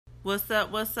What's up?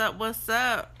 What's up? What's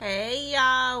up? Hey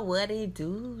y'all, what it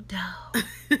do though?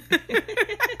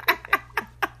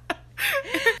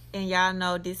 And y'all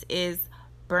know this is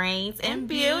Brains and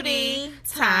Beauty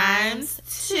times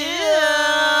 2.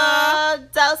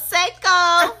 Dos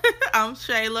Seco. I'm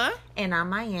Shayla. And I'm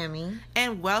Miami.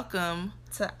 And welcome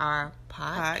to our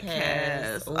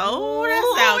podcast. Oh, that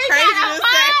sounds crazy to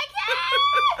say.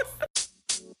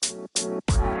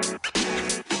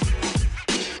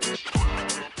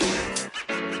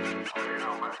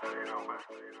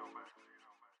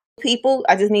 People,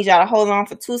 I just need y'all to hold on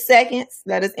for 2 seconds.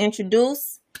 Let us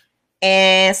introduce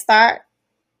and start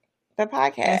the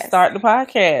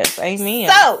podcast. Amen.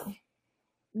 So,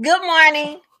 good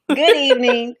morning, good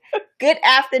evening, good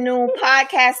afternoon,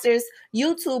 podcasters,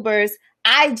 YouTubers,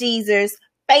 IGers,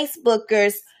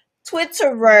 Facebookers,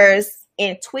 Twitterers,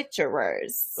 and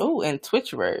Twitcherers. Oh, and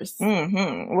Twitcherers.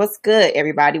 What's good,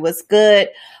 everybody? What's good?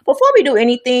 Before we do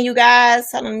anything, you guys,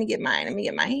 let me get my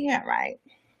hair right.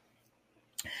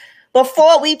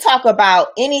 Before we talk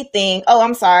about anything,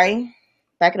 I'm sorry.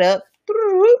 Back it up.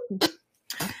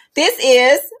 This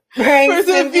is Brains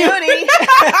and Beauty.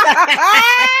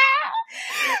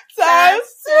 Times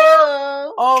 2.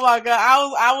 Oh my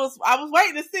God. I was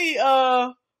waiting to see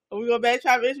are we going back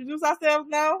try to introduce ourselves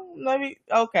now?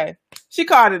 Okay. She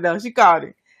called it though.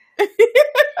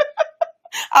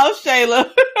 I'm Shayla.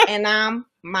 And I'm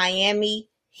Miami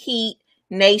Heat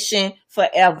Nation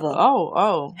forever.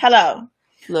 Oh. Hello.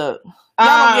 Look, y'all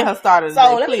don't get her started.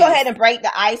 So let me go ahead and break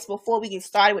the ice before we get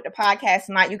started with the podcast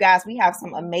tonight. You guys, we have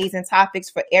some amazing topics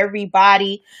for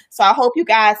everybody. So I hope you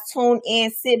guys tune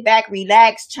in, sit back,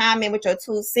 relax, chime in with your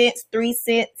 2 cents, 3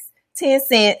 cents, 10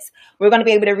 cents. We're going to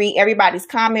be able to read everybody's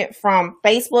comment from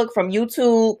Facebook, from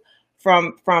YouTube,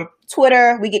 from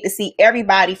Twitter. We get to see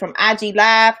everybody from IG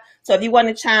Live. So if you want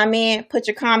to chime in, put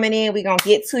your comment in. We're going to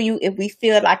get to you if we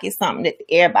feel like it's something that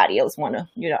everybody else want to,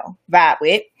 vibe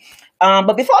with.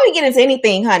 But before we get into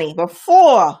anything, honey,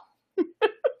 before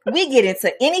we get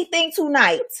into anything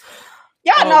tonight,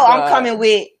 y'all know God. I'm coming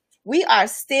with, we are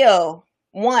still,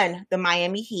 1, the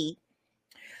Miami Heat.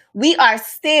 We are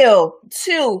still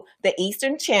 2, the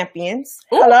Eastern champions.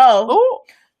 Ooh. Hello. Ooh.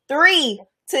 3,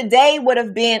 today would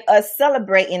have been us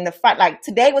celebrating the fight. Like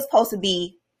today was supposed to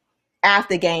be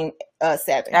after game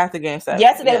 7. After game 7.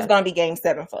 Yesterday was going to be game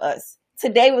 7 for us.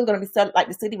 Today was going to be like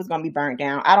the city was going to be burned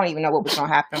down. I don't even know what was going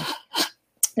to happen.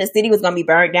 The city was going to be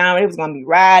burned down. It was going to be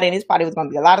rioting. This probably was going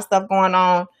to be a lot of stuff going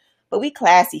on. But we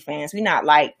classy fans. We not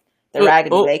like the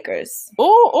raggedy Lakers.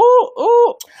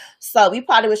 Ooh. So we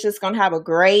probably was just going to have a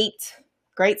great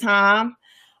time.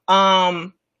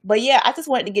 But yeah, I just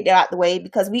wanted to get that out the way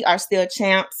because we are still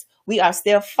champs. We are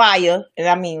still fire. And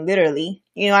I mean, literally,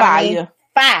 you know what I mean?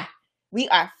 Fire. We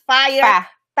are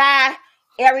fire.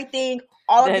 Everything.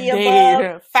 All of the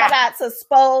above. Shout out to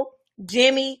Spo,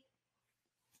 Jimmy.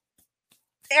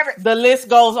 The list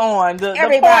goes on. The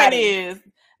point is,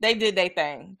 they did their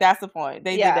thing. That's the point.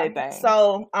 They did their thing.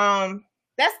 So, I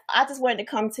just wanted to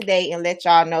come today and let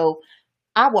y'all know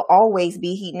I will always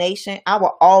be Heat Nation. I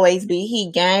will always be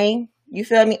Heat Gang. You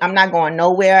feel me? I'm not going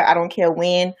nowhere. I don't care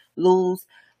win, lose,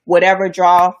 whatever,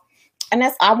 draw. And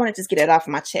I want to just get it off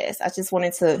my chest. I just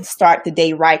wanted to start the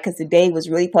day right because the day was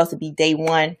really supposed to be day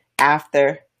 1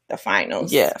 after the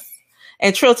finals. Yes.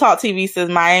 And Trill Talk TV says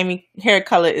Miami hair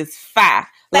color is fire.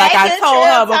 Like I told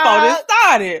her before this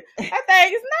started. That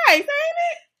thing is nice, ain't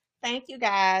it? Thank you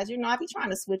guys. I be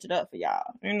trying to switch it up for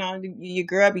y'all. Your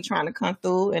girl be trying to come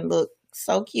through and look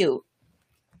so cute.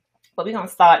 But we're going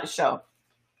to start the show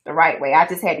the right way. I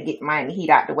just had to get Miami Heat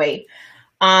out the way.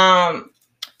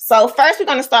 So first we're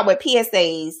going to start with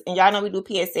PSAs. And y'all know we do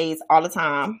PSAs all the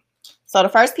time. So the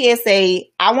first PSA,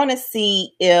 I want to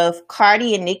see if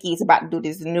Cardi and Nicki is about to do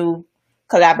this new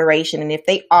collaboration. And if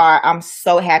they are, I'm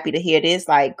so happy to hear this.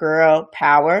 Like, girl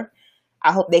power.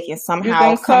 I hope they can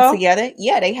somehow come together.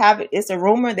 Yeah, they have it. It's a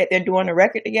rumor that they're doing a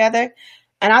record together.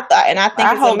 And I think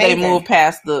I hope amazing. They move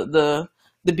past the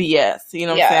BS. You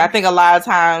know what I'm saying? I think a lot of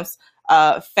times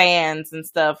fans and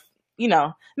stuff,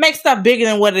 make stuff bigger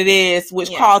than what it is,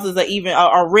 which causes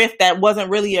a rift that wasn't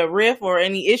really a rift or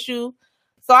any issue.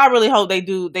 So I really hope they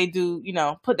do,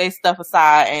 put their stuff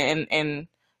aside and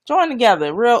join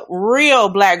together. Real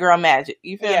black girl magic.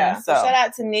 You feel me? So shout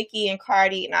out to Nicki and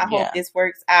Cardi, and I hope this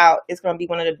works out. It's going to be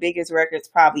one of the biggest records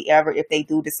probably ever if they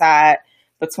do decide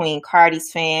between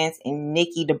Cardi's fans and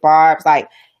Nicki the Barbs. Like,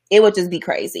 it would just be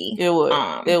crazy. It would.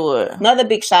 It would. Another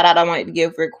big shout out I wanted to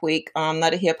give real quick.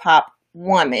 Another hip hop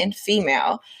woman,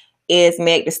 female, is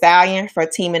Meg Thee Stallion for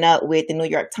teaming up with the New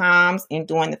York Times and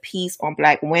doing the piece on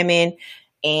Black women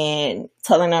and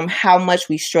telling them how much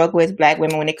we struggle as Black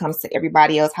women when it comes to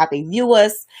everybody else, how they view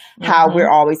us, how we're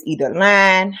always either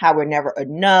lying, how we're never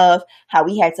enough, how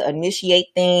we had to initiate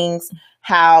things,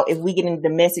 how if we get in a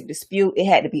domestic dispute, it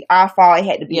had to be our fault, it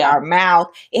had to be our mouth,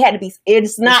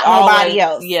 it's not nobody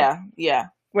else. Yeah.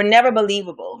 We're never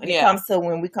believable when it comes to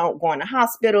when we go into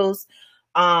hospitals.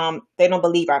 They don't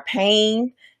believe our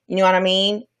pain. You know what I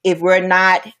mean? If we're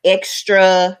not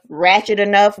extra ratchet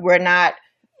enough, we're not,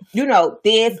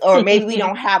 this, or maybe we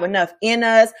don't have enough in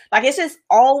us. Like, it's just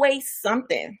always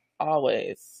something.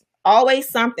 Always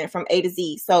something from A to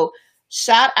Z. So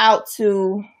shout out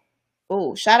to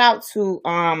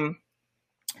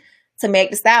Meg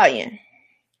Thee Stallion.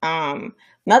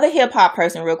 Another hip hop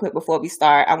person, real quick before we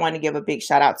start, I want to give a big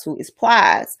shout out to is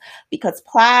Plies, because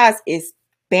Plies is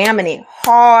bamming it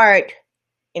hard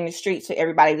in the street to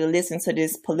everybody to listen to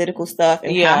this political stuff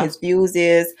and how his views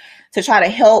is, to try to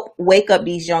help wake up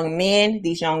these young men,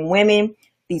 these young women,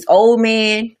 these old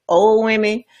men, old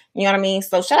women. You know what I mean?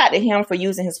 So shout out to him for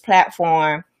using his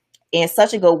platform in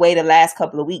such a good way the last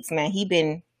couple of weeks, man. He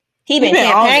been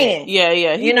campaigning.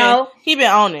 Yeah. He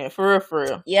been on it for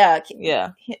real. Yeah.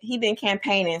 He been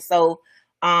campaigning. So,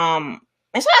 and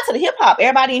shout out to the hip hop.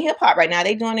 Everybody in hip hop right now,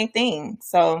 they doing their thing.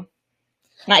 So,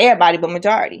 not everybody, but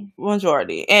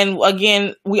majority. And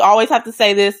again, we always have to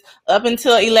say this up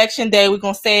until election day. We're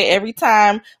going to say it every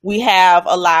time we have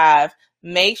a live.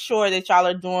 Make sure that y'all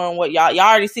are doing what y'all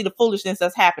already see the foolishness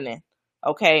that's happening.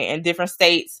 Okay. In different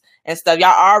states and stuff. Y'all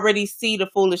already see the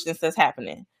foolishness that's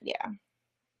happening. Yeah.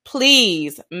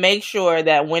 Please make sure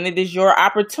that when it is your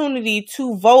opportunity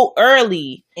to vote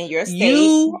early in your state,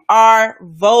 you are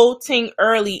voting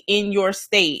early in your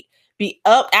state. Be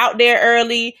out there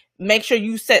early. Make sure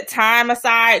you set time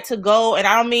aside to go. And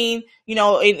I don't mean,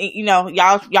 y'all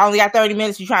only got 30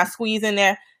 minutes. You try to squeeze in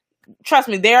there. Trust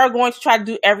me, they are going to try to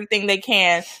do everything they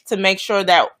can to make sure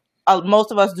that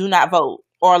most of us do not vote,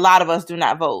 or a lot of us do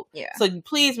not vote. Yeah. So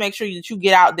please make sure that you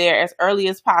get out there as early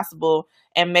as possible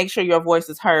and make sure your voice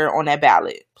is heard on that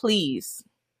ballot. Please.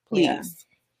 Yeah.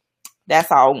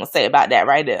 That's all I'm going to say about that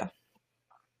right there.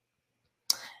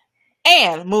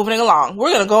 And moving along,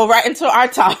 we're going to go right into our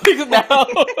topics now.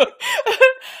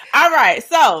 All right,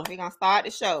 so we're going to start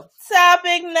the show.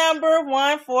 Topic number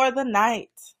 1 for the night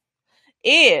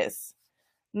is,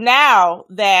 now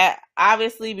that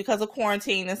obviously because of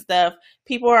quarantine and stuff,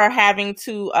 people are having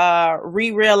to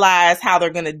realize how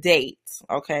they're going to date,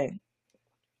 okay?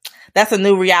 That's a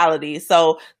new reality.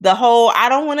 So the whole, I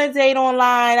don't want to date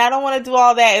online, I don't want to do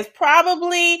all that, is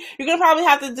probably, you're going to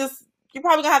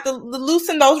have to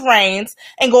loosen those reins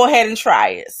and go ahead and try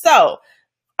it. So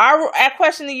our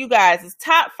question to you guys is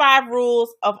top 5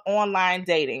 rules of online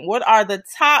dating. What are the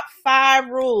top 5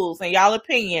 rules, in y'all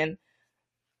opinion,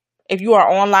 if you are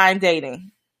online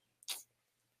dating?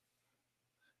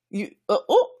 You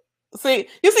see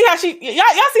how y'all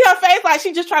see her face, like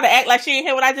she just trying to act like she didn't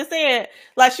hear what I just said,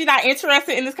 like she not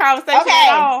interested in this conversation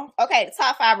at all. Okay, the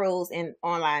top 5 rules in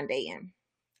online dating.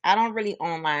 I don't really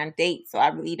online date, so I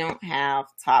really don't have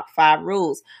top 5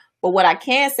 rules. But what I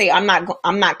can say, I'm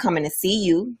not coming to see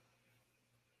you.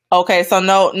 Okay, so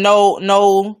no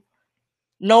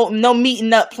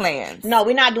meeting up plans. No,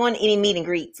 we're not doing any meet and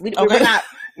greets.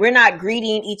 We're not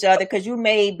greeting each other, because you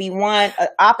may be one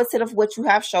opposite of what you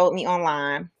have showed me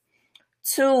online.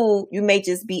 2, you may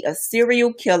just be a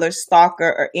serial killer, stalker,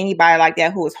 or anybody like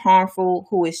that who is harmful,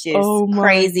 who is just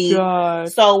crazy.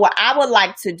 God. So what I would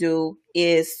like to do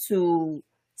is to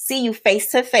see you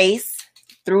face to face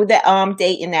through the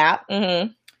dating app,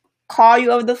 call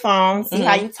you over the phone, see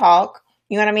how you talk.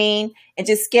 You know what I mean? And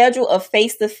just schedule a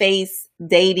face to face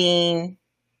dating,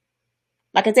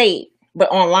 like a date,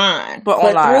 but online. But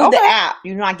through the app.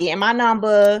 You're not getting my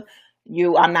number.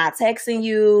 I'm not texting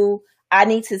you. I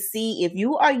need to see if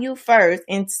you are you first,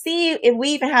 and see if we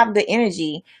even have the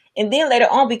energy. And then later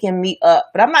on we can meet up.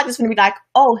 But I'm not just going to be like,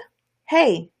 oh,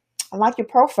 hey, I like your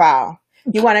profile.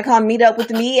 You want to come meet up with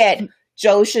me at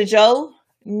Joe Shajo?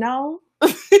 No.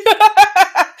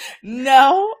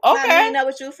 No. Okay. I meet up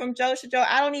with you from Joe Shajo.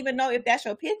 I don't even know if that's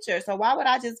your picture. So why would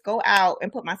I just go out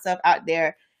and put myself out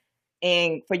there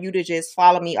and for you to just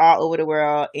follow me all over the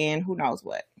world and who knows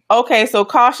what? Okay, so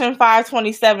Caution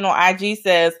 527 on IG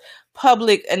says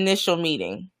public initial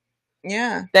meeting.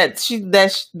 Yeah. That she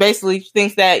basically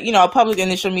thinks that, a public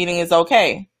initial meeting is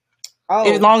okay. Oh.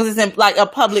 As long as it's in like a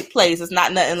public place. It's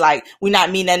not nothing like we're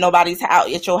not meeting at nobody's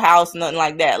house, at your house, nothing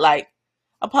like that. Like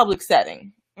a public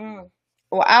setting.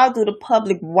 Well, I'll do the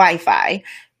public Wi-Fi.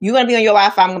 You're going to be on your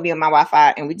Wi-Fi, I'm going to be on my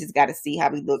Wi-Fi, and we just got to see how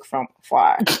we look from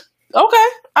far. Okay.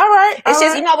 All right. It's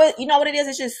just, you know what it is?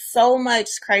 It's just so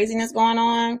much craziness going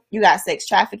on. You got sex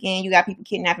trafficking. You got people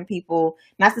kidnapping people.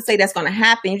 Not to say that's going to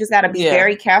happen. You just got to be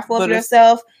very careful of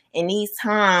yourself in these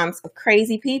times of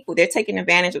crazy people. They're taking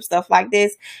advantage of stuff like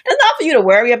this. And it's not for you to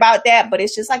worry about that, but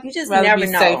it's just like, you just never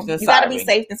know. You got to be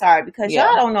safe and sorry because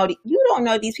y'all don't know. You don't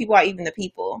know these people are even the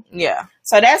people. Yeah.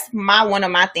 So that's one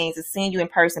of my things is seeing you in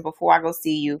person before I go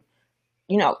see you.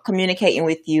 You know, communicating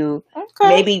with you.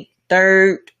 Okay.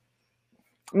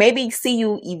 Maybe see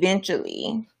you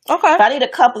eventually. Okay. But I need a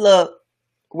couple of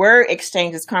word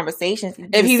exchanges, conversations.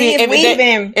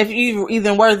 If you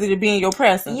even worthy to be in your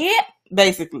presence. Yeah.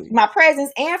 Basically. My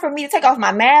presence and for me to take off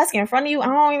my mask in front of you. I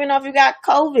don't even know if you got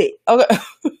COVID. Okay.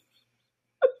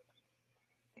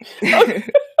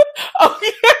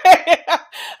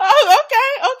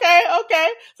 Okay.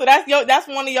 So that's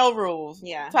one of your rules.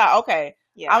 Yeah. Okay.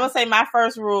 Yeah. I'm gonna say my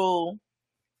first rule,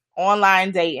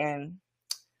 online dating.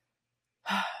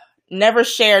 Never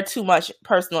share too much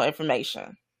personal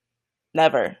information.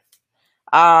 Never.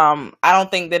 I don't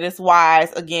think that it's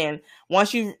wise. Again,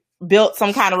 once you've built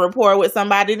some kind of rapport with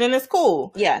somebody, then it's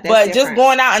cool. Yeah, but different. Just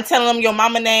going out and telling them your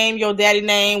mama name, your daddy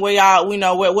name, where y'all,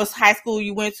 what high school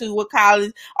you went to, what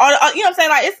college, or you know what I'm saying?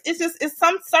 Like it's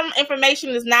some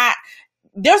information is not.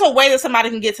 There's a way that somebody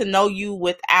can get to know you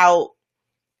without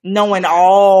knowing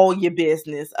all your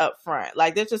business up front.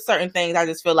 Like there's just certain things I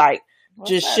just feel like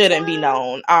shouldn't be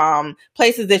known.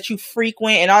 Places that you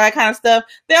frequent and all that kind of stuff,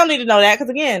 they don't need to know that because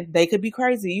again, they could be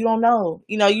crazy. You don't know.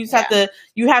 You just have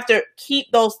to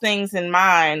keep those things in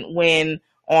mind when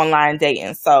online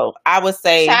dating. So I would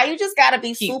say, you just gotta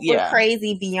be super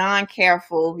crazy, beyond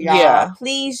careful, y'all. Yeah.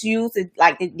 Please use it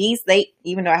like these dates,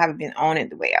 even though I haven't been on it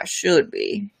the way I should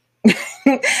be.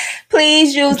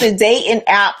 Please use the dating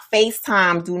app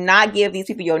FaceTime. Do not give these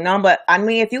people your number. I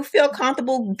mean, if you feel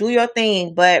comfortable, do your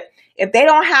thing, but if they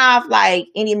don't have like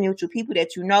any mutual people that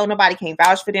nobody can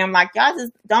vouch for them. Like y'all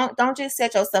just don't just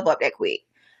set yourself up that quick.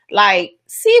 Like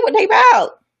see what they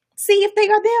about. See if they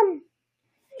got them.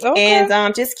 Okay.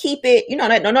 And just keep it.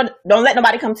 Don't let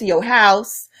nobody come to your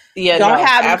house. Yeah, don't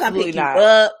have them come pick you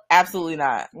up. Absolutely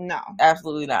not. No,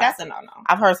 absolutely not. That's a no.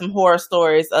 I've heard some horror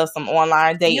stories of some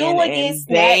online dating. You would get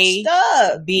snatched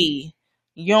up. You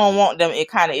don't want them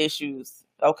kind of issues.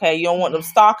 Okay, you don't want them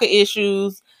stalker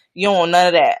issues. You don't want none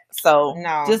of that. So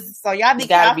no. So y'all be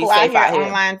careful out here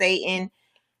online dating.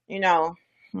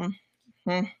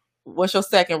 What's your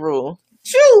second rule?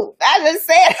 Shoot, I just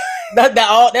said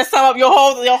that sum up your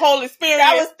whole experience.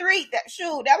 That was 3.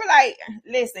 That was like,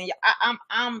 listen,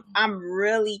 I'm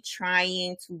really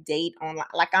trying to date online.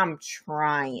 Like I'm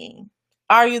trying.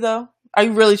 Are you though? Are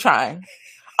you really trying?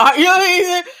 Are you?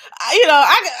 I'm a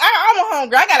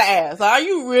homegirl. I gotta ask. Are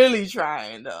you really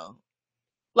trying though?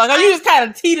 Like, are you just kind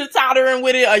of teeter-tottering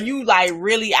with it? Are you, like,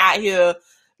 really out here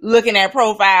looking at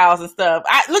profiles and stuff?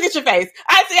 Look at your face.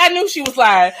 I knew she was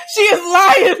lying. She is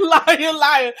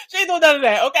lying. She ain't doing none of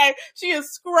that, okay? She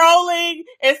is scrolling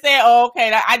and saying, oh,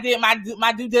 okay, I did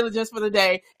my due diligence for the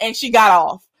day, and she got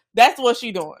off. That's what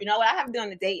she doing. You know what? I haven't done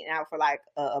the date now for, like,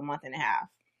 a month and a half.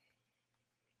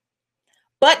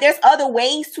 But there's other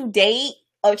ways to date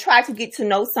or try to get to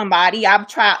know somebody. I've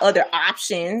tried other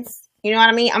options. You know what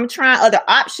I mean? I'm trying other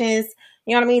options.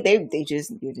 You know what I mean? They're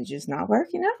just not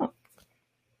working out.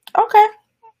 Okay.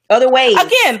 Other ways.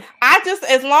 Again,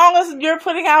 as long as you're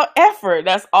putting out effort,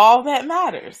 that's all that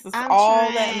matters. That's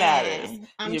all that matters.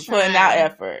 You're putting out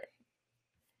effort.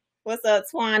 What's up,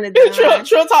 Twana?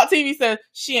 Trill Talk TV says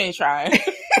she ain't trying.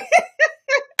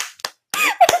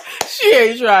 She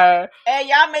ain't trying. Hey,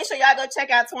 y'all make sure y'all go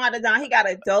check out Twana Don. He got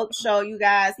a dope show, you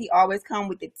guys. He always come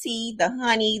with the tea, the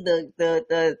honey, the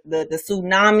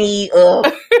tsunami of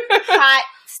hot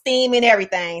steam and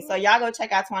everything. So y'all go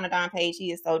check out Twana Don page.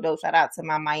 He is so dope. Shout out to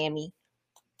my Miami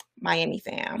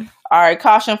fam. All right,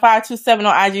 Caution 527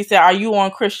 on IG said, "Are you on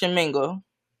Christian Mingle?"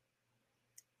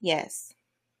 Yes.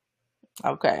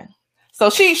 Okay. So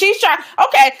she's trying.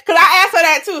 Okay, because I asked her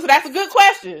that too. So that's a good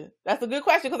question.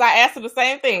 Because I asked her the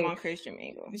same thing. I'm on Christian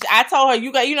Mingle. I told her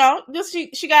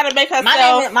she got to make herself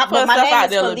put stuff out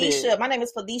there a little bit. My name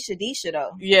is Felicia Disha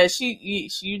though. Yeah,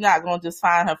 you're not gonna just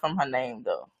find her from her name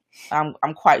though. I'm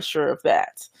quite sure of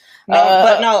that.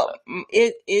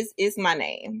 It's my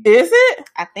name. Is it?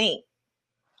 I think.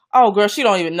 Oh, girl, she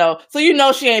don't even know. So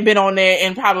she ain't been on there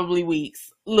in probably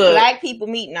weeks. Look, Black People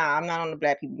Meet. Nah, I'm not on the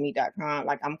BlackPeopleMeet.com.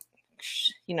 Like I'm.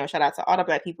 Shout out to all the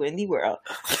Black people in the world.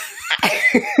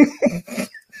 I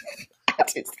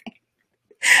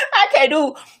can't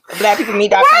do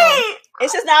BlackPeopleMeet.com. Right.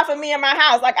 It's just not for me in my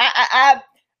house. Like I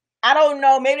don't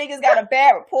know. Maybe they just got a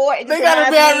bad rapport. It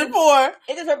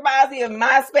just reminds me of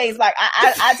MySpace. Like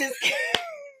I just.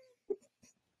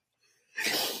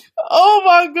 Oh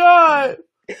my God.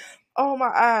 Oh my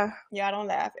eye. Y'all don't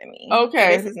laugh at me.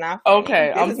 Okay. This is not funny.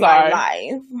 Okay, I'm sorry. My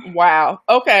life. Wow.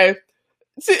 Okay.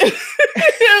 They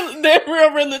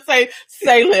really say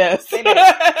less. Say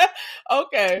less.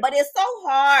 Okay. But it's so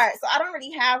hard. So I don't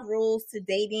really have rules to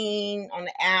dating on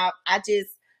the app. I just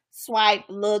swipe,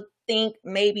 look, think,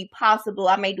 maybe possible.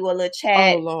 I may do a little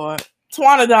chat. Oh Lord.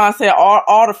 Twana Don said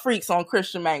all the freaks on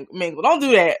Christian Mingle. Don't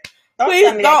do that. Please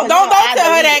don't tell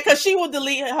her that, because she will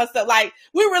delete herself. Like,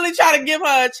 we really try to give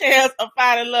her a chance of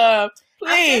finding love.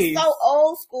 Please. I'm so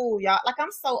old school, y'all. Like,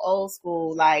 I'm so old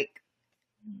school. Like,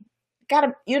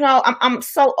 I'm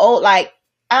so old. Like,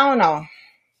 I don't know.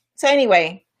 So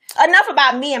anyway, enough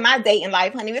about me and my dating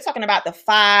life, honey. We're talking about the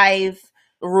 5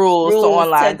 rules to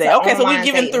online dating. Okay, so we've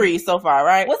given 3 so far,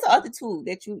 right? What's the other 2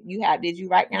 that you have? Did you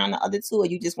write down the other 2, or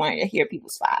you just wanted to hear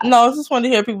people's 5? No, I just wanted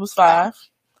to hear people's 5.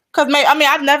 Because,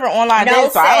 I've never online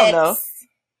dated, so I don't know.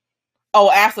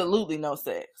 Oh, absolutely no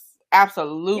sex.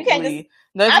 Absolutely.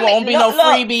 There won't be no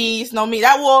freebies, no me.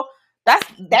 That's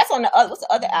on the other, what's the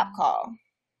other app called?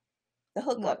 The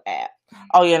hookup app.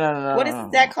 Oh, yeah, no. What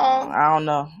is that called? I don't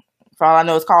know. For all I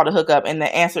know, it's called a hookup, and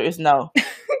the answer is no.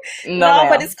 No,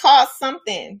 but it's called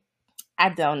something. I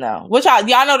don't know. Which y'all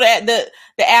know the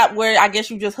app where I guess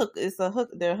you just hook. It's a hook.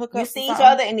 They're hookup. You see each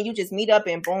other, and then you just meet up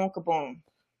and boom, kaboom.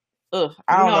 Ugh,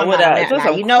 I don't know what that. There's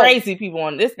some crazy people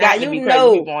on this. Got to be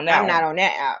crazy people on that. I'm not on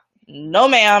that app. No,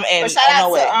 ma'am. And but shout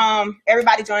out to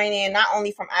everybody joining in, not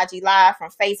only from IG Live,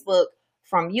 from Facebook,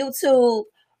 from YouTube,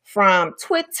 from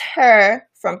Twitter,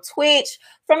 from Twitch,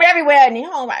 from everywhere in the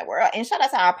whole wide world. And shout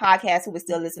out to our podcast who is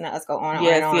still listening to us go on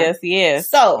and on. Yes.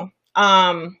 So,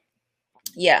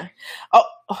 yeah. Oh,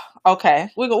 okay.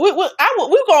 We're going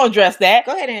to address that.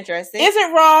 Go ahead and address it. Is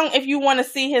it wrong if you want to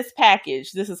see his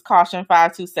package? This is caution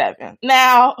 527.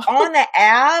 Now, on the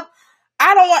app,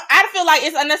 I feel like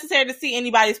it's unnecessary to see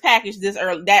anybody's package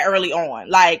that early on.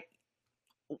 Like,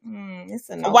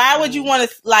 why would you want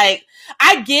to, like,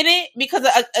 I get it, because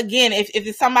again, if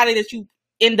it's somebody that you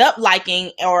end up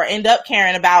liking or end up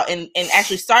caring about and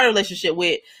actually start a relationship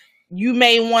with, you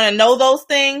may want to know those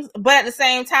things, but at the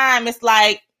same time, it's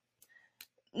like,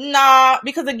 nah,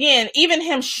 because again, even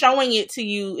him showing it to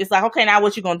you is like, okay, now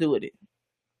what you gonna do with it?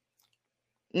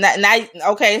 Now,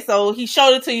 okay, so he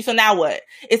showed it to you, so now what?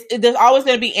 There's always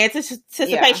going to be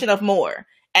anticipation of more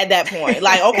at that point.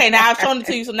 Like, okay, now I've shown it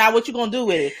to you, so now what you gonna do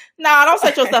with it? Nah, don't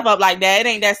set yourself up like that. It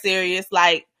ain't that serious.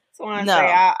 Like, so I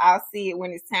say I'll see it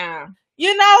when it's time.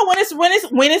 You know, when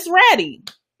it's ready.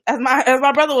 As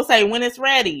my brother would say, when it's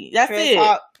ready. That's Trill it.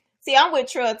 Talk. See, I'm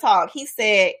with Trill Talk. He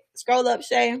said, scroll up,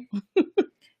 Shay.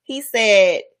 He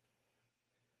said,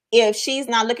 if she's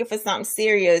not looking for something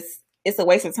serious, it's a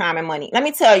waste of time and money. Let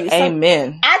me tell you.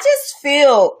 Amen. I just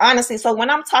feel, honestly, so when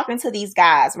I'm talking to these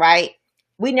guys, right?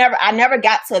 I never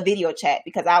got to a video chat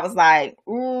because I was like,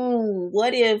 ooh,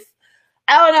 what if,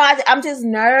 I don't know. I'm just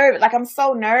nervous. Like, I'm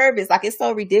so nervous. Like, it's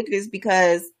so ridiculous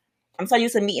because I'm so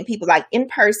used to meeting people like in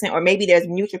person, or maybe there's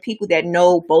mutual people that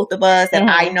know both of us that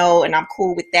I know, and I'm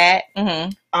cool with that.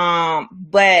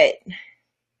 But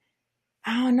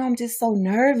I don't know. I'm just so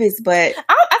nervous, but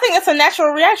I think it's a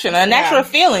natural reaction, a natural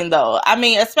feeling, though. I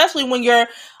mean, especially when you're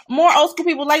more old school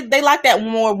people, they like that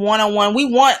more one-on-one. We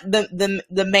want the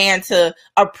man to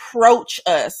approach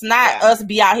us, not us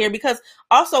be out here, because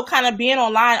also kind of being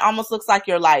online almost looks like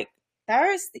you're like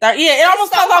thirsty. It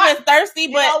almost comes off as thirsty,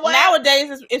 but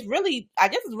nowadays it's really, I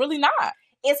guess it's really not.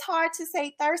 It's hard to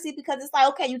say thirsty because it's like,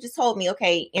 okay, you just told me,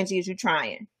 okay, Angie, is you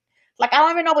trying? Like, I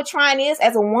don't even know what trying is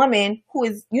as a woman who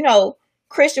is,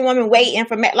 Christian woman waiting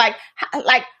for like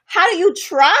how do you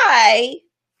try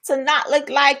to not look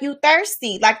like you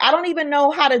thirsty? Like, I don't even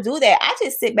know how to do that. I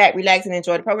just sit back, relax, and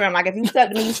enjoy the program. Like, if you step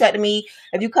to me, you step to me.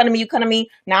 If you come to me, you come to me.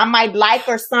 Now, I might like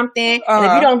or something. And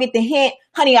if you don't get the hint,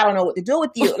 honey, I don't know what to do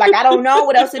with you. Like, I don't know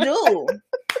what else to do.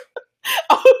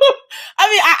 I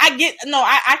mean,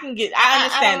 I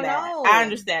understand that. I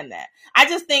understand that. I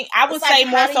just think I would say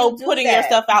more so putting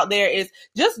yourself out there is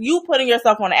just you putting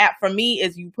yourself on the app. For me,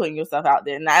 is you putting yourself out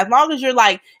there. Now, as long as you're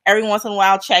like every once in a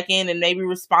while checking and maybe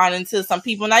responding to some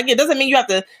people, and it doesn't mean you have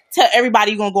to tell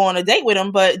everybody you're going to go on a date with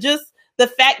them, but just the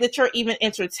fact that you're even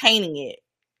entertaining it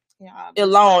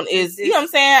alone is, you know what I'm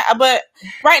saying? But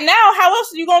right now, how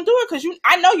else are you gonna do it? Because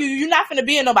I know you're not gonna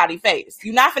be in nobody's face.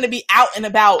 You're not gonna be out and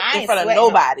about in front of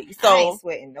nobody. So I ain't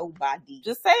sweating nobody.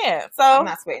 Just saying. So I'm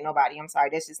not sweating nobody. I'm sorry,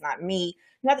 that's just not me.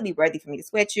 You have to be ready for me to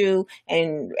sweat you,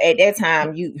 and at that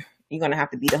time, you're gonna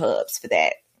have to be the hubs for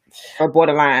that, or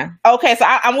borderline. Okay, so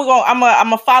I'm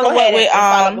gonna follow up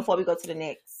with before we go to the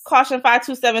next. Caution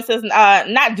 527 says,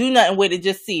 not do nothing with it,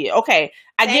 just see it. Okay,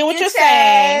 I get what you're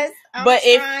saying. I'm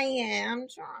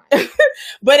trying.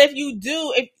 But if you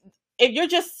do, if you're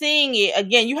just seeing it,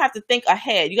 again, you have to think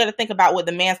ahead. You got to think about what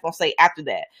the man's going to say after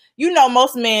that. You know,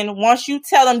 most men, once you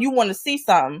tell them you want to see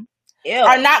something,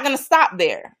 are not going to stop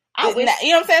there. You know what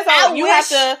I'm saying?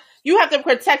 So you have to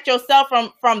protect yourself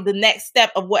from the next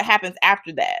step of what happens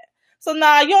after that. So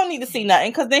you don't need to see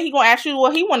nothing, because then he going to ask you,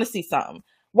 well, he want to see something.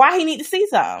 Why he need to see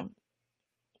something?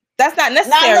 That's not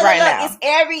necessary now. It's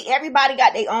everybody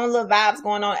got their own little vibes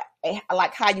going on,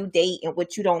 like how you date and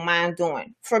what you don't mind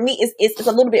doing. For me, it's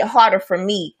a little bit harder for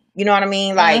me. You know what I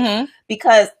mean? Like,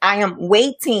 because I am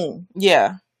waiting.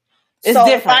 Yeah. It's so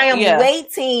different. If I am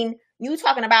waiting, you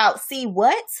talking about see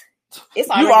what? It's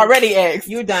already, you already asked.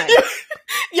 You're done.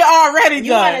 You're already done.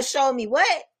 You want to show me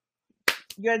what?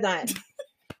 You're done.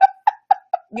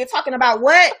 You're talking about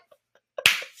what?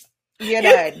 You're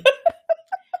done.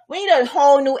 We need a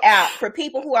whole new app for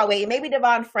people who are waiting. Maybe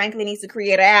Devon Franklin needs to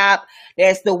create an app.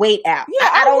 There's the wait app. Yeah,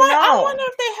 I don't know. I wonder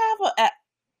if they have an app.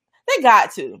 They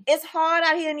got to. It's hard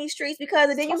out here in these streets,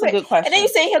 because then That's a good question. And then you're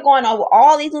sitting here going over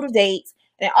all these little dates,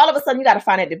 and all of a sudden you got to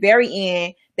find at the very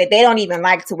end that they don't even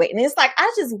like to wait. And it's like,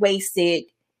 I just wasted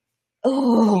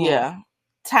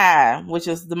time, which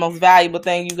is the most valuable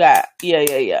thing you got.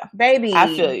 Yeah. Baby. I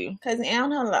feel you. Because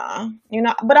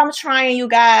but I'm trying, you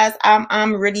guys.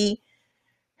 I'm really,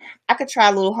 I could try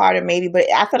a little harder maybe, but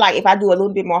I feel like if I do a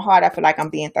little bit more hard, I feel like I'm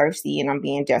being thirsty and I'm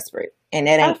being desperate. And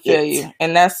that ain't feel you.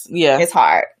 And that's, it's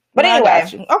hard. But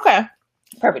anyway. Okay.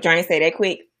 Perfect. Trying to say that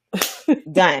quick.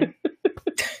 Done.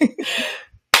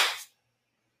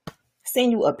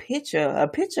 Send you a picture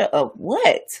of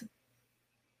what?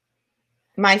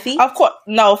 My feet? Of course.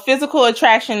 No, physical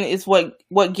attraction is what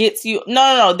gets you.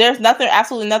 No. There's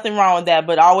absolutely nothing wrong with that.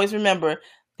 But always remember,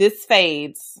 this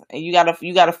fades, and you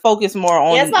gotta focus more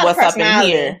on what's up in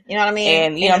here. You know what I mean?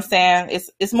 And you know what I'm saying?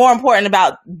 It's more important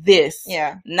about this.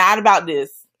 Yeah. Not about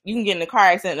this. You can get in a car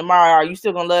accident tomorrow. Are you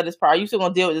still gonna love this person? Are you still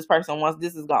gonna deal with this person once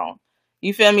this is gone?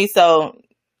 You feel me? So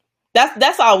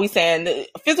that's all we saying. The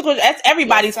physical, that's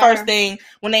everybody's first thing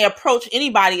when they approach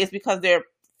anybody, is because they're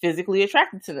physically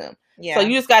attracted to them. Yeah. So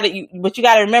you just but you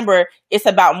gotta remember, it's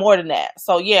about more than that.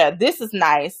 So yeah, this is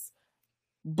nice,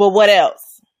 but what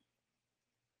else?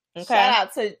 Okay. Shout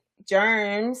out to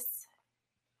Germs.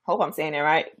 Hope I'm saying that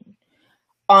right.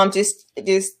 Just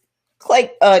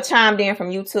click chimed in from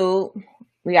YouTube.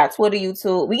 We got Twitter,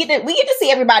 YouTube. We get to see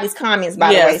everybody's comments,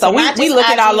 by the way. So we look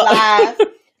at all live.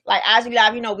 Like IG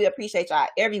Live, we appreciate y'all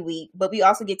every week, but we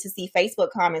also get to see Facebook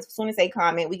comments. As soon as they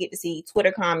comment, we get to see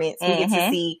Twitter comments. We get to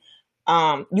see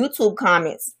YouTube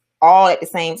comments all at the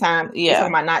same time. Yeah. We're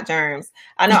talking about not Germs.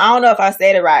 I don't know if I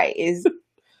said it right. It's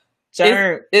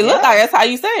Germs. It looks like that's how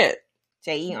you say it.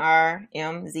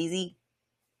 JERMZZ.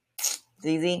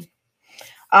 ZZ.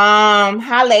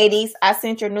 Hi ladies. I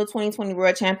sent your new 2020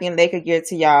 World Champion Laker gear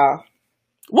to y'all.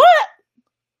 What?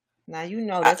 Now you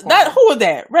know that's who was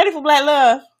that? Ready for Black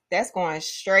Love? That's going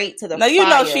straight to the fire. You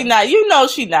know she not. You know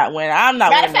she not winning. I'm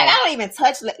not. Matter of fact, I don't even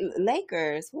touch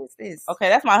Lakers. Who's this? Okay,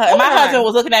 that's my husband. My husband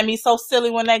was looking at me so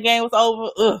silly when that game was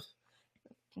over. Ugh.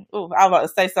 Ooh, I was about to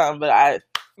say something, but I.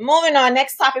 Moving on.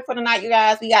 Next topic for the night, you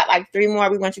guys. We got like 3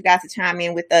 more. We want you guys to chime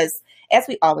in with us, as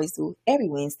we always do every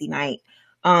Wednesday night.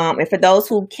 And for those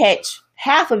who catch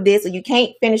half of this, or you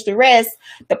can't finish the rest,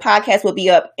 the podcast will be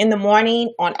up in the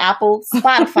morning on Apple,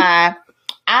 Spotify,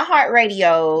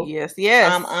 iHeartRadio. Yes.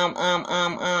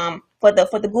 For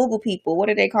the Google people, what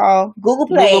do they call? Google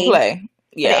Play. Google Play.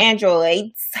 Yeah. For the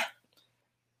Androids.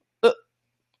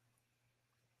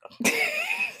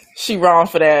 She wrong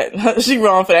for that. She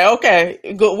wrong for that. Okay.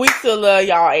 Good. We still love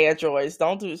y'all Androids.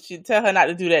 Tell her not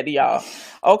to do that to y'all.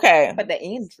 Okay. For the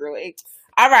Androids.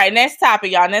 All right. Next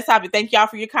topic, y'all. Next topic. Thank y'all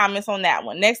for your comments on that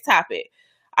one. Next topic.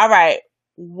 All right.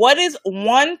 What is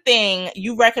one thing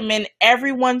you recommend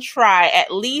everyone try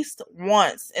at least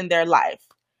once in their life?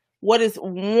 What is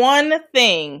one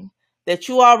thing that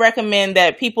you all recommend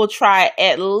that people try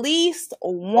at least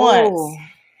once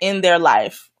in their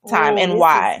lifetime, and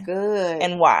why? Good.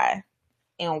 And why?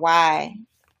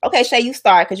 Okay, Shay, you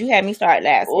start, because you had me start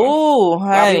last. Ooh,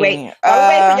 honey. While we wait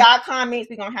for y'all comments,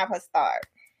 we're gonna have her start.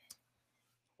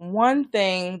 One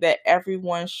thing that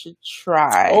everyone should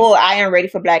try. Oh, I am ready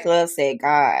for Black Love. Said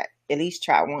God, at least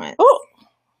try once. Oh,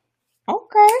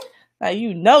 okay. Now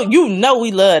you know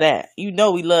we love that. You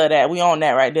know we love that. We on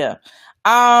that right there.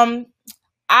 I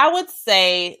would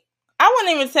say, I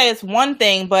wouldn't even say it's one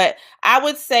thing, but I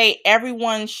would say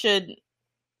everyone should.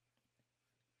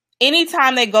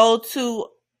 Anytime they go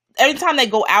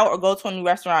out or go to a new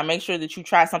restaurant, make sure that you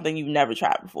try something you've never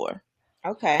tried before.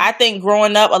 Okay. I think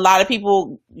growing up, a lot of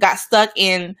people got stuck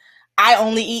in, I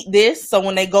only eat this. So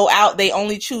when they go out, they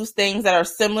only choose things that are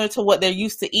similar to what they're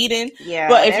used to eating. Yeah.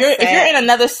 But if you're in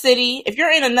another city, if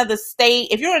you're in another state,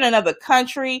 if you're in another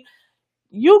country,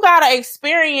 you gotta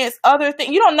experience other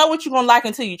things. You don't know what you're gonna like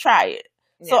until you try it.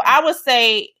 Yeah. So I would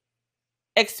say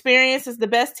experience is the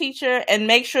best teacher, and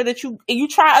make sure that you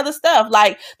try other stuff.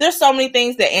 Like, there's so many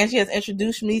things that Angie has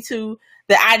introduced me to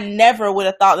that I never would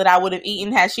have thought that I would have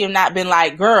eaten had she have not been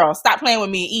like, girl, stop playing with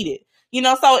me and eat it. You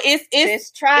know, so it's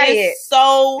just try it.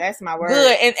 So that's my word.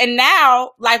 Good. And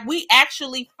now, like, we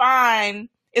actually find,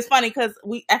 it's funny because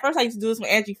at first I used to do this with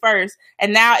Angie first,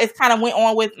 and now it's kind of went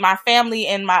on with my family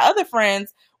and my other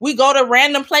friends. We go to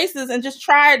random places and just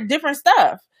try different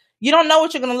stuff. You don't know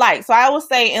what you're going to like. So I would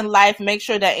say in life, make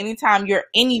sure that anytime you're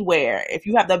anywhere, if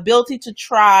you have the ability to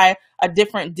try a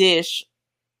different dish,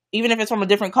 even if it's from a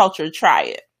different culture, try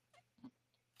it.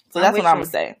 So that's what I'm going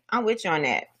to say. I'm with you on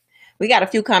that. We got a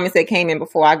few comments that came in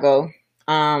before I go.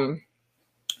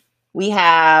 We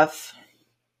have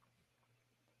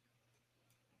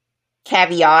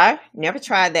caviar. Never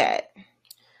tried that.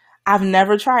 I've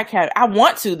never tried caviar. I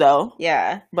want to, though.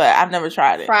 Yeah. But I've never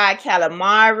tried it. Fried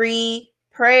calamari.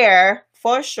 Prayer,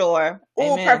 for sure.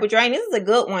 Oh, Purple Drain. This is a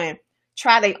good one.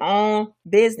 Try their own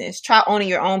business. Try owning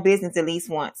your own business at least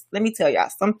once. Let me tell y'all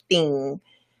something.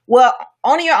 Well,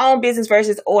 owning your own business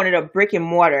versus owning a brick and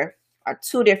mortar are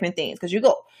two different things. Because you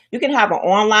can have an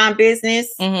online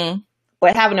business,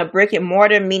 but having a brick and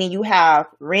mortar, meaning you have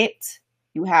rent,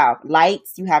 you have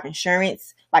lights, you have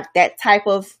insurance, like that type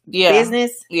of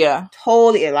business. Yeah.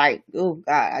 Totally like, oh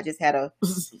God, I just had a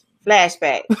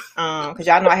flashback. Because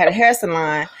y'all know I had a hair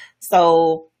salon.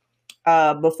 So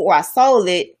before I sold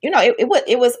it, you know,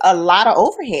 it was a lot of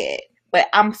overhead. But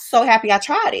I'm so happy I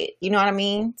tried it. You know what I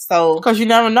mean? So because you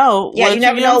never know. Yeah, you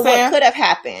never know what could have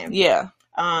happened. Yeah.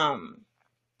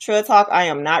 Trill Talk, I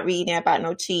am not reading about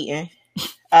no cheating.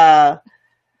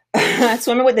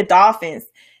 Swimming with the dolphins.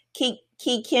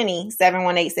 Key Kenny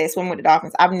 718 says swimming with the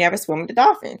dolphins. I've never swum with the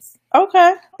dolphins.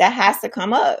 Okay. That has to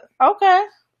come up. Okay.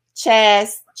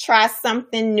 Chaz, try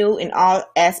something new in all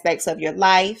aspects of your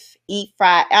life. Eat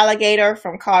fried alligator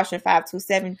from Caution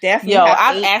 527. Definitely. Yo,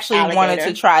 I've actually wanted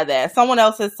to try that. Someone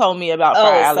else has told me about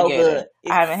fried alligator. So good.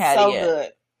 I haven't had it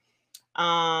yet.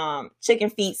 So good. Chicken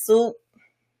feet soup.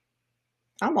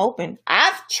 I'm open.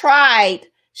 I've tried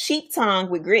sheep tongue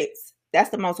with grits.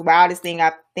 That's the most wildest thing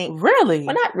I think. Really?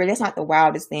 Well, not really. It's not the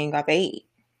wildest thing I've ate.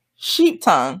 Sheep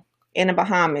tongue in the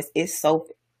Bahamas. It's so.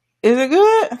 Is it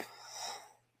good?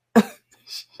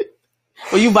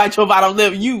 When you bite your bottom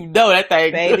lip, you know that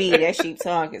thing. Baby, that sheep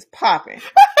tongue is popping.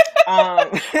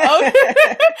 Okay.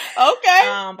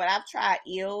 But I've tried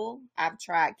eel. I've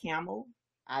tried camel.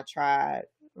 I tried.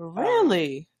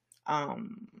 Really?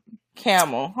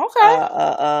 Camel. Okay.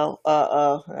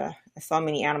 So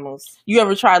many animals. You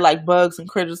ever tried like bugs and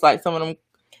critters like some of them?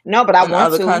 No, but I want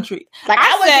other to. Country. Like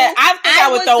I think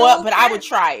I would throw up, but I would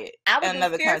try it. I would in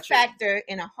another do Fear country. Factor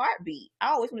in a heartbeat.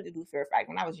 I always wanted to do Fear Factor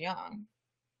when I was young.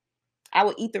 I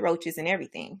would eat the roaches and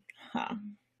everything. Huh.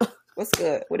 What's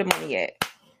good? Where the money at?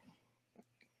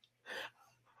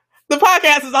 The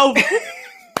podcast is over.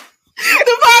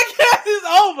 The podcast is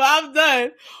over. I'm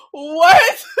done.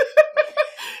 What?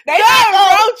 They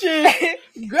roaches.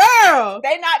 Girl.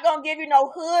 They not gonna give you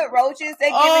no hood roaches. They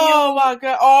giving Oh my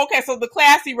God. Oh, okay. So the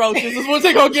classy roaches is what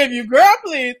they gonna give you. Girl,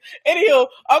 please. Anywho,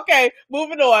 okay,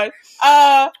 moving on.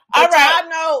 All right. Y'all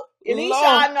know, at least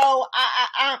y'all know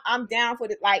I'm down for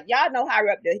the, like, y'all know how I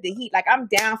rep the heat. Like, I'm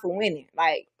down for winning.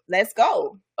 Like, let's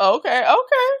go. Okay.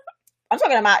 I'm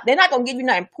talking about, they're not gonna give you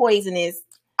nothing poisonous.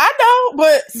 I know,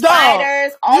 but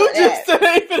spiders, all you of just that. said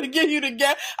they ain't finna give you the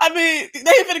ghetto. I mean,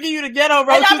 they ain't finna give you the ghetto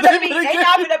roaches. They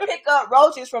not gonna pick up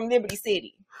roaches from Liberty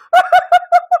City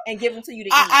and give them to you to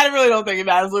eat. I really don't think it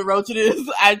matters what roach it is.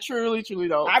 I truly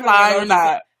don't. Flying or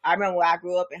not. I remember where I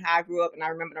grew up and how I grew up, and I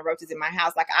remember the roaches in my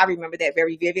house. Like, I remember that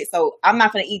very vivid. So I'm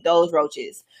not gonna eat those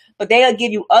roaches, but they'll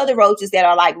give you other roaches that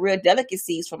are like real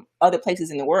delicacies from other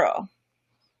places in the world.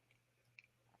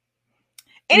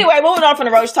 Anyway, moving on from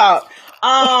the roach talk.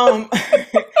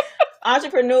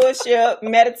 Entrepreneurship,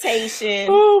 meditation.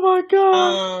 Oh my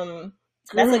God.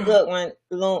 That's a good one.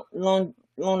 Loon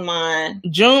Mine.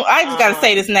 June. I just gotta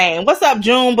say this name. What's up,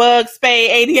 Junebug Spade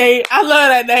 88? I love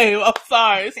that name. I'm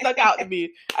sorry, it stuck out to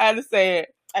me. I had to say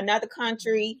it. Another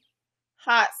country,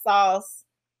 hot sauce,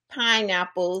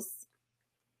 pineapples.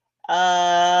 Who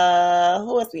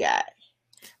else we got?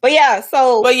 But yeah,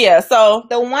 so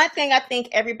the one thing I think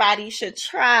everybody should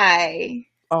try.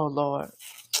 Oh Lord.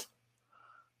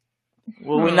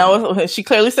 Well, we know she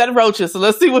clearly said roaches, so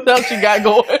let's see what else she got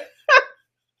going.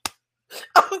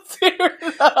 I'm serious.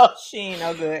 No. She ain't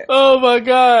no good. Oh my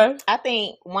God. I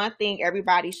think one thing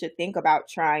everybody should think about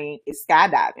trying is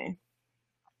skydiving.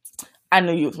 I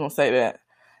knew you was gonna say that.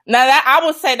 Now that I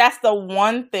would say that's the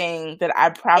one thing that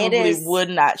I probably would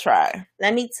not try.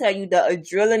 Let me tell you, the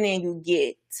adrenaline you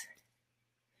get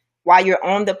while you're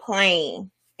on the plane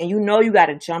and you know you got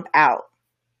to jump out.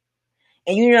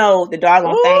 And you know the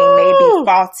doggone thing may be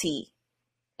faulty.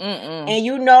 And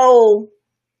you know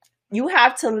you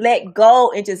have to let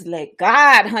go and just let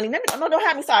God, honey. Don't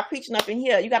have me start preaching up in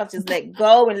here. You got to just let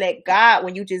go and let God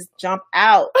when you just jump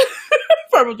out.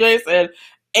 Purple J said,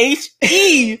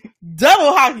 H-E,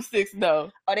 double hockey sticks,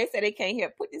 though. Oh, they said they can't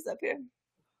hear. Put this up here.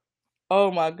 Oh,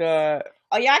 my God.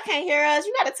 Oh, y'all can't hear us?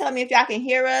 You got to tell me if y'all can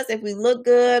hear us, if we look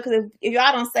good. Because if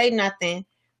y'all don't say nothing,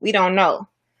 we don't know.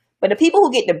 But the people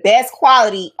who get the best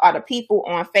quality are the people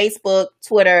on Facebook,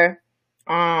 Twitter,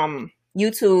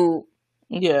 YouTube.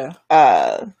 Yeah.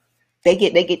 They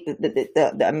get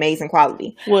the amazing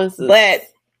quality. But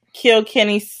Kill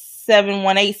Kenny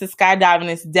 718 says skydiving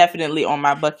is definitely on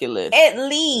my bucket list. At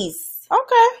least.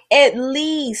 Okay. At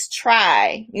least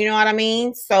try. You know what I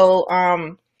mean? So,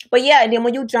 but yeah, and then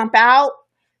when you jump out,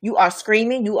 you are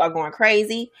screaming, you are going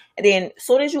crazy. And then as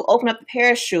soon as you open up the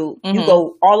parachute, you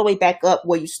go all the way back up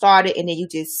where you started, and then you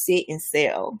just sit and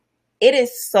sail. It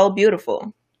is so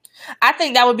beautiful. I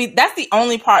think that's the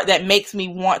only part that makes me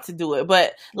want to do it.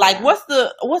 But like, what's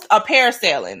a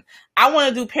parasailing? I want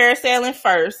to do parasailing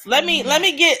first. Let me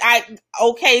get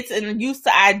and used to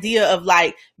the idea of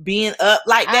like being up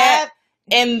like that.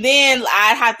 And then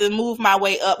I have to move my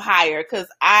way up higher because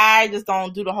I just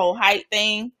don't do the whole height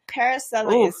thing.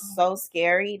 Parasailing is so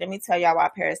scary. Let me tell y'all why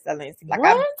parasailing is like.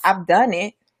 I've done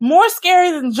it. More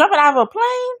scary than jumping out of a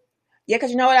plane? Yeah,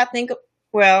 because you know what I think?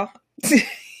 Well...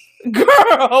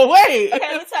 Girl, wait. Okay,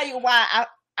 let me tell you why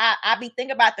I be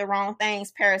thinking about the wrong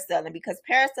things parasailing, because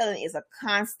parasailing is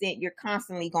you're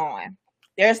constantly going.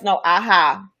 There's no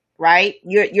aha, right?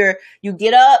 You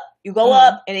get up, you go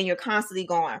up, and then you're constantly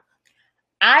going.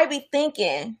 I be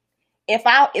thinking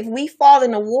if we fall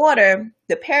in the water,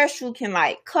 the parachute can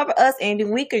like cover us and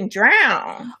then we can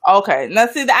drown. Okay, now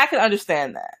see, I can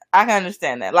understand that.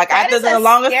 Like after the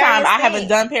longest time, I haven't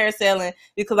done parasailing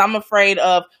because I'm afraid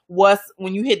of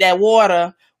when you hit that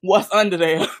water, what's under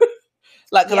there.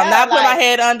 Like, because I'm not putting my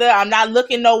head under, I'm not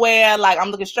looking nowhere. Like,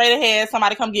 I'm looking straight ahead.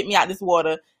 Somebody come get me out this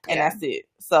water, and that's it.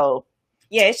 So,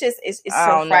 yeah, it's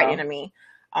so frightening to me.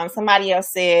 Somebody else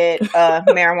said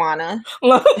marijuana.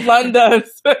 London.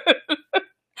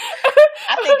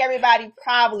 I think everybody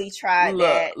probably tried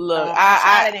that. Look, I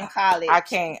tried it in college. I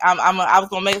can't. I was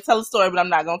gonna tell a story, but I'm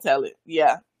not gonna tell it.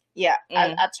 Yeah.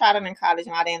 I tried it in college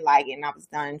and I didn't like it, and I was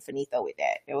done finito with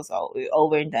that. It was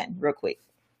over and done real quick.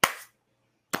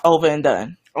 Over and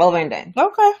done.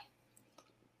 Okay.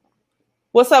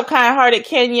 What's up, kind-hearted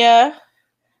Kenya?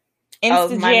 Mine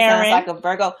sounds like a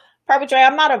Virgo. Purple Dre,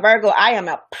 I'm not a Virgo. I am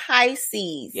a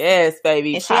Pisces. Yes,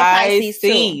 baby. And she's Pisces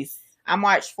too. I'm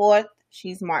March 4th.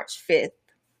 She's March 5th.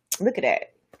 Look at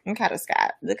that. Look how the sky.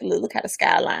 Look how the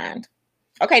sky aligned.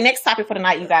 Okay, next topic for the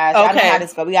night, you guys. Okay. I know how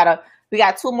this go. We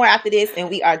got 2 more after this, and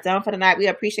we are done for the night. We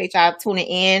appreciate y'all tuning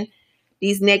in.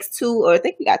 These next 2, or I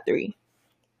think we got 3.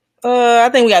 I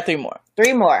think we got 3 more.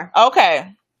 3 more.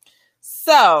 Okay.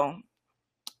 So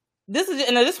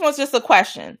this one's just a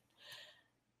question.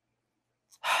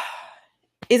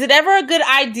 Is it ever a good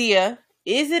idea?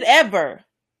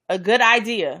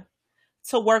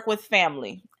 To work with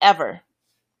family? Ever?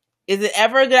 Is it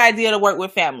ever a good idea to work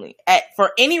with family?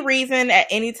 For any reason, at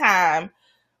any time,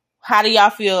 how do y'all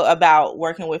feel about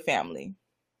working with family?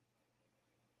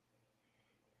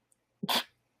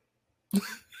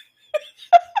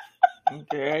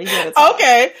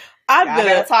 Okay. I'm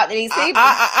gonna talk to these people.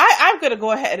 I'm gonna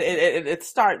go ahead and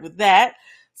start with that.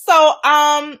 So,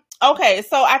 okay.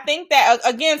 So I think that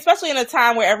again, especially in a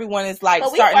time where everyone is like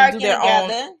starting to do their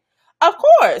own. Of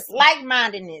course.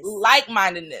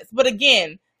 Like-mindedness. But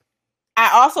again,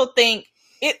 I also think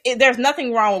there's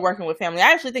nothing wrong with working with family.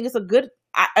 I actually think it's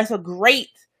a great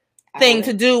thing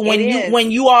to do when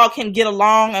you all can get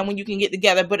along and when you can get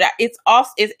together. But it's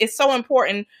also, it's so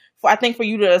important for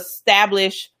you to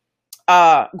establish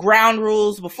ground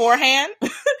rules beforehand.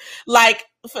 Like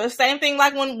for the same thing,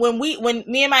 like when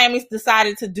me and Miami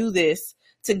decided to do this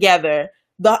together,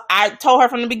 I told her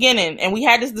from the beginning, and we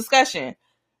had this discussion.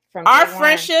 Our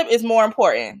friendship is more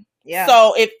important. Yeah.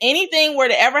 So if anything were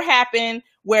to ever happen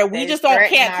where we just we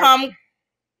can't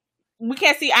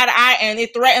see eye to eye, and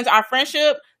it threatens our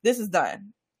friendship, this is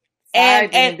done.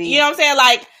 And you know what I'm saying?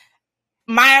 Like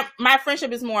my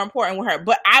friendship is more important with her,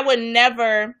 but I would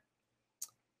never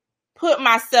put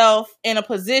myself in a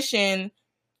position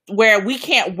where we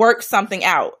can't work something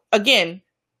out. Again,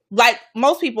 like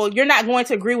most people, you're not going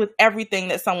to agree with everything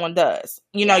that someone does.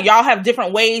 You know, y'all have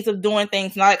different ways of doing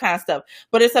things and all that kind of stuff.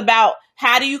 But it's about,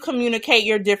 how do you communicate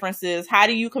your differences? How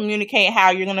do you communicate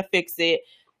how you're going to fix it?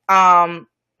 How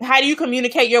do you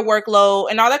communicate your workload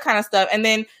and all that kind of stuff? And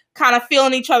then kind of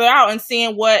feeling each other out and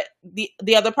seeing what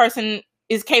the other person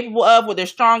is capable of, what they're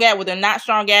strong at, what they're not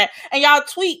strong at, and y'all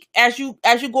tweak as you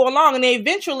go along, and then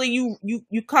eventually you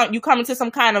come into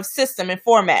some kind of system and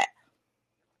format.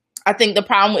 I think the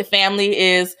problem with family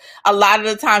is a lot of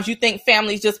the times you think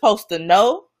family's just supposed to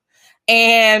know,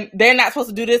 and they're not supposed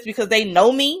to do this because they know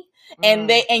me, and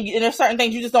there's certain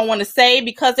things you just don't want to say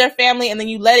because they're family, and then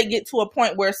you let it get to a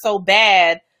point where it's so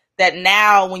bad that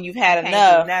now when you've had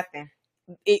enough,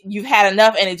 you've had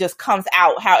enough, and it just comes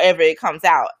out however it comes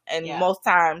out, and most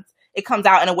times it comes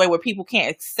out in a way where people can't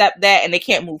accept that and they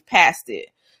can't move past it.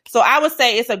 So I would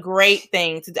say it's a great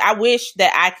thing to do. I wish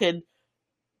that I could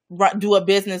do a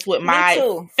business with my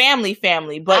family,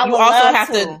 but you also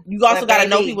have to, you also got to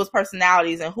know people's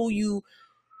personalities and who you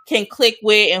can click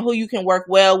with and who you can work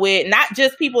well with. Not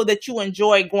just people that you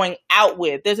enjoy going out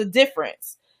with. There's a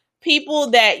difference. People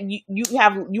that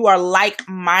you are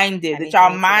like-minded, that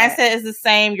y'all mindset is the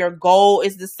same, your goal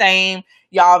is the same,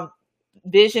 y'all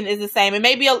vision is the same, and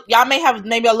maybe y'all may have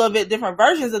maybe a little bit different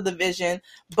versions of the vision,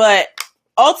 but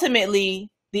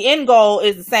ultimately the end goal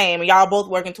is the same, and y'all both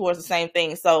working towards the same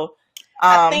thing. So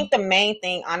I think the main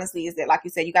thing, honestly, is that, like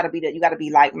you said, you got to be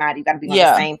like-minded. You got to be on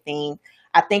the same thing.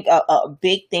 I think a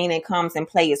big thing that comes in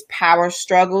play is power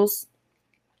struggles.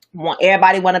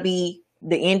 Everybody want to be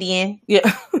the Indian.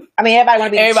 Yeah. I mean, everybody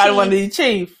want to be the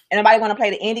chief. And everybody want to play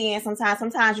the Indian.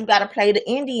 Sometimes you got to play the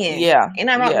Indian. Yeah. And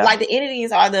like the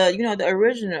Indians are the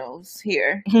originals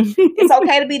here. It's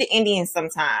okay to be the Indian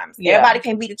sometimes. Yeah. Everybody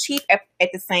can be the chief at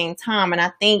the same time. And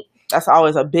I think that's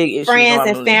always a big issue. Friends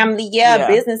and family,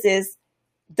 businesses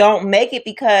don't make it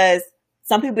because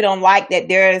some people don't like that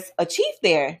there's a chief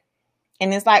there.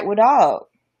 And it's like, well, dog,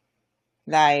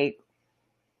 like,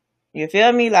 you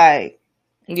feel me? Like,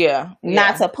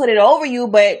 not to put it over you,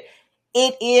 but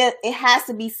it has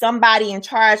to be somebody in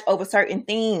charge over certain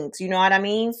things. You know what I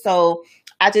mean? So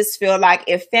I just feel like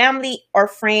if family or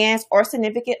friends or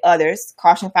significant others,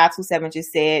 Caution 527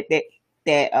 just said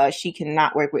that she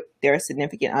cannot work with their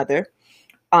significant other.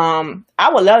 I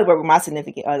would love to work with my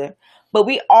significant other, but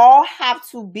we all have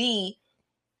to be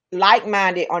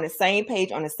like-minded, on the same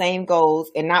page, on the same goals,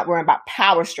 and not worrying about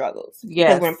power struggles. Yes.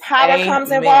 Because when power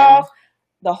comes involved,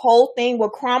 the whole thing will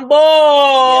crumble.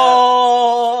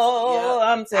 Yep.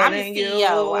 I'm telling you.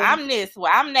 CEO. I'm this. Well,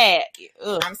 I'm that.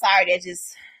 Ugh. I'm sorry. That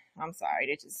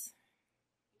just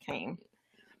came.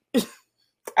 It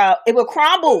will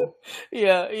crumble.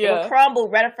 Yeah. It will crumble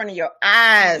right in front of your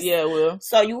eyes. Yeah, it will.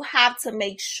 So you have to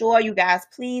make sure, you guys,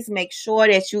 please make sure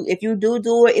that if you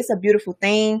do it, it's a beautiful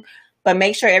thing. But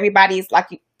make sure everybody's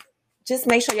just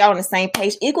make sure y'all on the same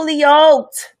page. Equally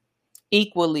yoked.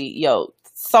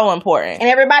 So important. And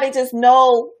everybody just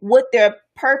know what their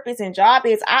purpose and job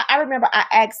is. I remember I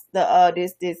asked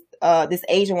this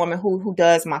Asian woman who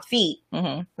does my feet,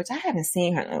 which I haven't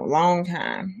seen her in a long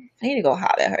time. I need to go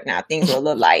holler at her now. Things are a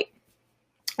little light.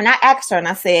 And I asked her and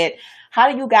I said,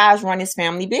 how do you guys run this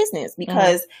family business?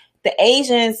 Because the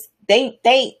Asians, they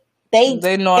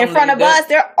in front of us,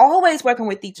 they're always working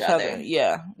with each other.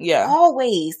 Yeah.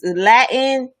 Always. The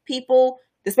Latin people,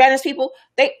 the Spanish people,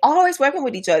 they always working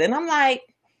with each other. And I'm like,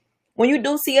 when you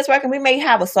do see us working, we may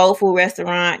have a soul food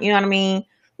restaurant. You know what I mean?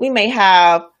 We may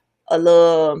have a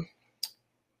little,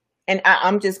 and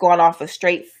I'm just going off a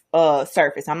straight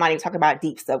surface. I'm not even talking about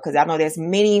deep stuff because I know there's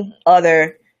many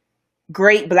other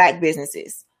great Black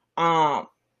businesses.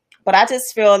 But I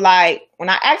just feel like when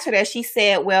I asked her that, she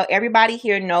said, well, everybody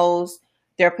here knows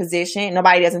their position.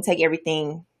 Nobody doesn't take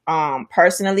everything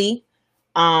personally.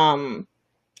 And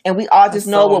we all just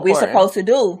know what we're supposed to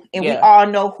do. And we all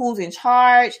know who's in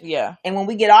charge. Yeah. And when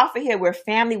we get off of here, we're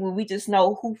family. When we just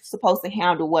know who's supposed to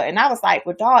handle what. And I was like,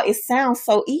 well, dog, it sounds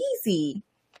so easy.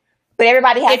 But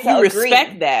everybody has to agree. If you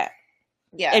respect that.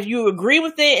 Yeah. If you agree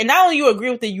with it, and not only you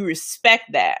agree with it, you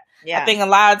respect that. Yeah. I think a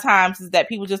lot of times is that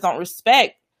people just don't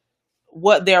respect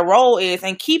what their role is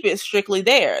and keep it strictly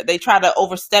there. They try to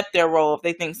overstep their role if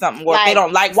they think something works. They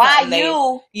don't like why something.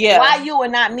 Why you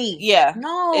and not me? Yeah.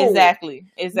 No. Exactly.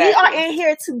 We are in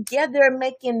here together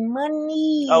making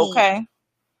money. Okay.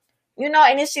 You know,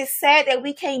 and it's just sad that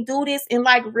we can't do this in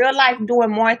like real life,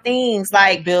 doing more things.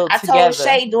 Like build I together. told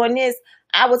Shay doing this,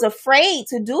 I was afraid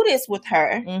to do this with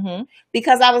her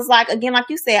because I was like, again, like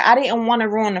you said, I didn't want to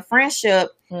ruin the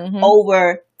friendship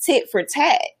over tit for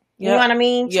tat. You know what I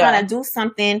mean? Trying to do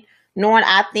something knowing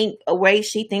I think a way,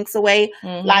 she thinks a way.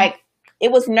 Like,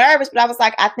 it was nervous, but I was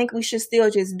like, I think we should still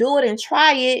just do it and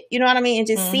try it. You know what I mean? And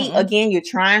just see, again, you're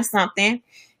trying something.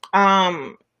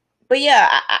 But yeah,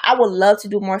 I would love to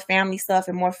do more family stuff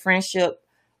and more friendship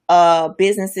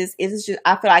businesses. It's just,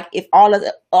 I feel like if all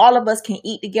of us can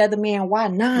eat together, man, why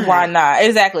not? Why not?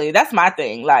 Exactly. That's my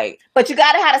thing. Like, but you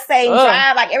gotta have the same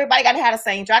drive. Like, everybody gotta have the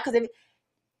same drive. Because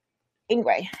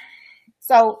anyway,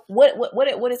 so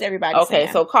what is everybody saying?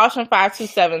 Okay, so Caution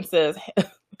 527 says,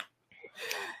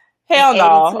 hell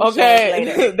no.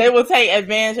 Okay, they will take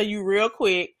advantage of you real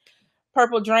quick.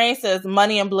 Purple Drain says,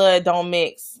 money and blood don't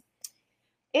mix.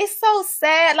 It's so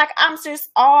sad. Like, I'm just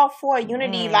all for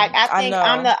unity. Like, I think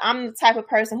I'm the type of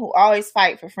person who always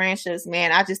fight for friendships,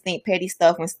 man. I just think petty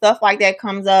stuff, when stuff like that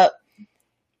comes up,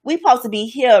 we supposed to be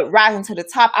here rising to the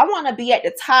top. I want to be at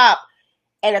the top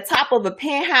of a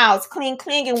penthouse,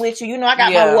 clinging with you. You know, I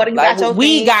got my water. You got your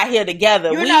we thing. Got here together.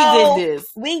 We did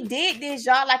this. We did this,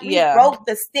 y'all. Like, we broke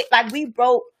the stick. Like, we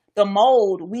broke the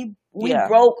mold. We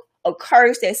broke a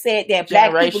curse that said that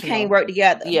Black people can't work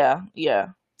together. Yeah.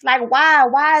 Like,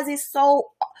 why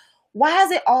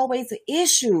is it always an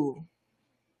issue?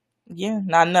 Yeah,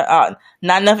 not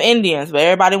enough Indians, but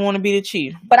everybody want to be the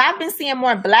chief. But I've been seeing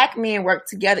more Black men work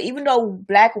together. Even though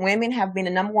Black women have been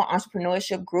the number one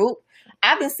entrepreneurship group,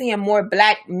 I've been seeing more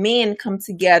Black men come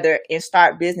together and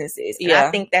start businesses. And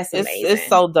I think that's amazing. It's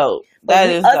so dope.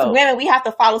 Us women, we have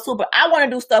to follow suit. But I want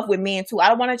to do stuff with men too. I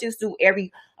don't want to just do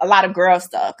a lot of girl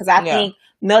stuff, because I think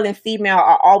male and female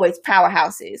are always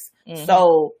powerhouses.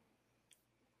 So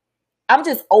I'm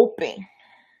just open.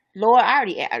 Lord,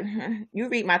 you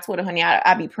read my Twitter, honey.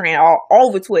 I be praying all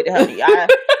over Twitter, honey.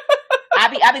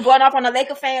 I be going off on the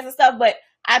Laker fans and stuff, but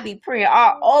I be praying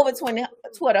all over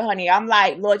Twitter, honey. I'm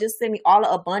like, Lord, just send me all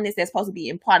the abundance that's supposed to be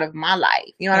in part of my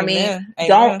life. You know what I mean? I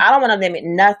don't want to limit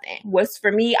nothing. What's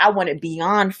for me, I want it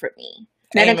beyond for me.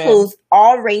 That includes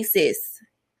all races,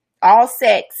 all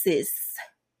sexes,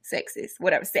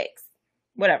 whatever.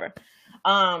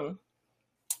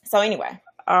 So anyway.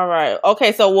 All right.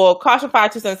 Okay. So, Caution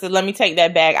 527 says, let me take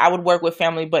that back. I would work with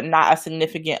family, but not a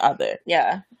significant other.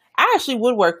 Yeah. I actually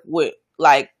would work with,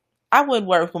 I would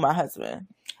work with my husband.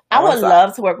 I would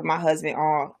love to work with my husband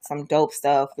on some dope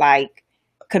stuff, like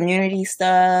community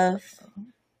stuff.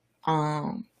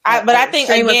 I think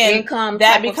again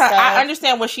that, because I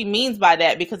understand what she means by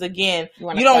that, because again,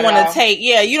 you don't want to take,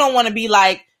 you don't want to be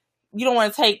like, you don't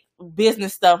want to take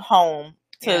business stuff home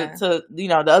to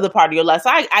the other part of your life. So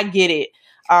I get it.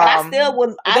 But I still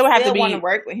would want to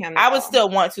work with him. I would still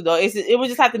want to, though. It would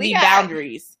just have to be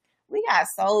boundaries. We got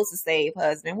souls to save,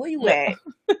 husband. Where you at?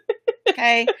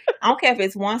 Okay, I don't care if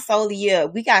it's one soul a year.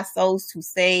 We got souls to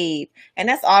save, and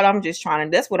that's all I'm just trying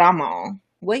to. That's what I'm on.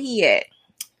 Where he at?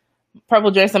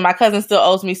 Purple Jason, my cousin still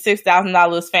owes me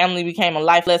 $6,000. Family became a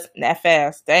life lesson that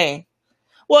fast. Dang.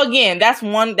 Well, again, that's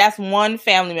one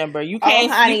family member. You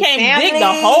can't dig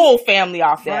the whole family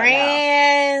off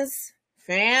that.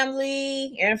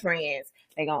 Family and friends.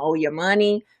 They gonna owe you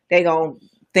money. They gonna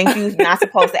think you're not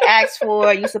supposed to ask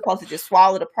for it. You're supposed to just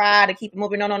swallow the pride and keep it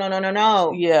moving.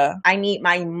 No. Yeah. I need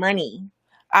my money.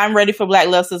 I'm ready for Black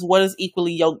Love says, what does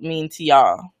equally yoked mean to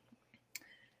y'all?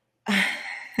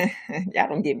 Y'all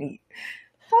don't get me.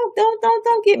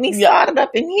 Don't get me started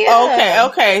up in here.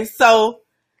 Okay. So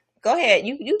go ahead.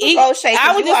 You go, Shay.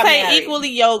 I would just say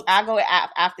equally yoked. I'll go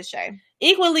after Shay.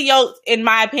 Equally yoked, in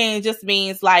my opinion, just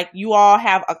means like you all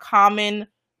have a common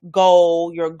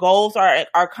goal. Your goals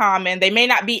are common. They may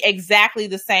not be exactly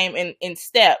the same in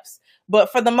steps,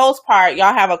 but for the most part,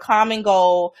 y'all have a common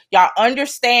goal. Y'all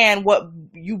understand what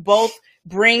you both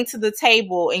bring to the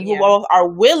table, and you both are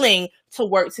willing to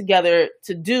work together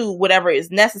to do whatever is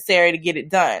necessary to get it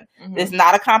done. It's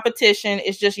not a competition.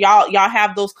 It's just y'all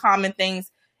have those common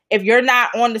things. If you're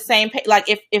not on the same page, like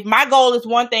if my goal is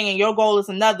one thing and your goal is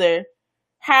another,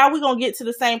 how are we going to get to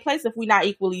the same place if we're not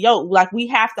equally yoked? Like, we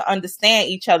have to understand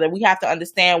each other. We have to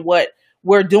understand what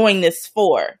we're doing this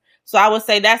for. So I would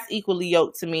say that's equally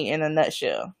yoked to me in a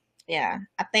nutshell. Yeah,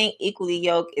 I think equally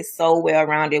yoked is so well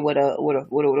rounded with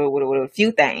a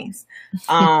few things.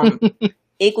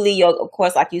 Equally yoked, of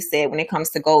course, like you said, when it comes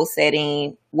to goal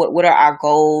setting, what are our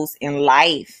goals in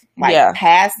life? Like,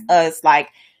 past us, like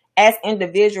as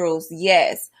individuals,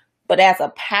 yes, but as a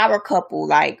power couple,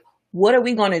 like, what are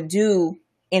we going to do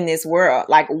in this world?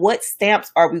 Like, what stamps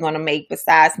are we going to make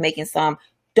besides making some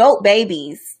dope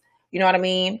babies? You know what I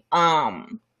mean?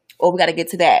 We got to get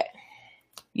to that.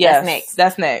 Yes,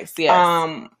 that's next.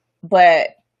 Yes.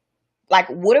 But like,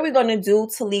 what are we going to do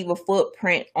to leave a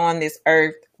footprint on this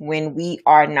earth when we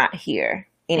are not here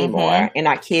anymore, and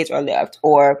our kids are left,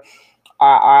 or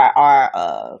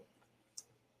our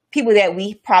people that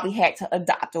we probably had to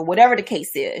adopt or whatever the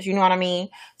case is. You know what I mean?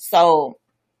 So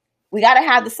we got to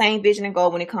have the same vision and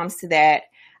goal when it comes to that.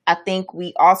 I think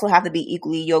we also have to be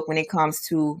equally yoked when it comes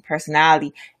to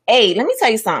personality. Hey, let me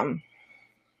tell you something.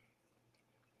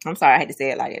 I'm sorry I had to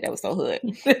say it like that. That was so hood.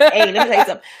 Hey, let me tell you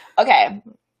something. Okay.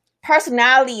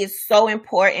 Personality is so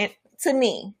important to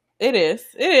me. It is.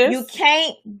 It is. You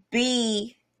can't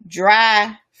be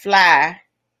dry, fly,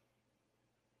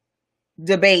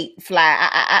 debate,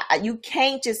 fly. You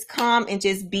can't just come and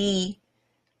just be,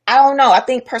 I don't know. I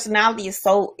think personality is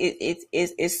so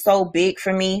is so big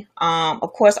for me.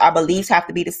 Of course, our beliefs have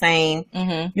to be the same.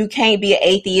 Mm-hmm. You can't be an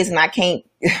atheist, and I can't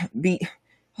be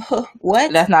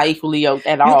what? That's not equally yoked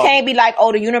at all. You can't be like,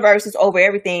 oh, the universe is over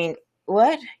everything.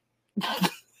 What?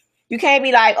 You can't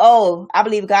be like, oh, I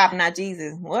believe God, but not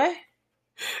Jesus. What?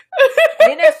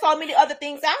 Then there's so many other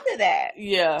things after that.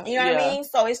 Yeah, you know what I mean.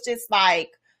 So it's just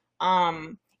like,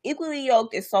 equally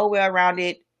yoked is so well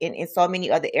rounded. In so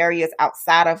many other areas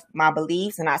outside of my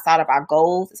beliefs and outside of our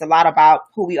goals. It's a lot about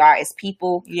who we are as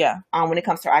people. Yeah. When it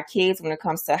comes to our kids, when it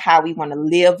comes to how we want to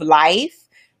live life.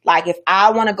 Like if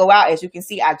I want to go out, as you can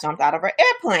see, I jumped out of an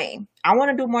airplane. I want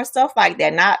to do more stuff like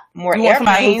that, not more airplanes.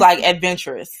 Somebody who's like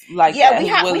adventurous. Like yeah,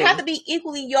 we have to be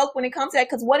equally yoked when it comes to that.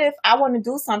 Because what if I want to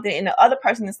do something and the other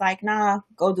person is like, nah,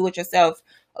 go do it yourself.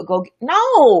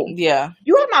 No. Yeah.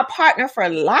 You are my partner for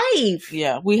life.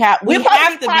 Yeah. We have to be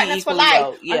partners for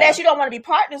life. Yeah. Unless you don't want to be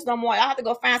partners no more, I have to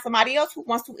go find somebody else who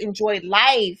wants to enjoy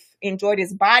life, enjoy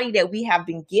this body that we have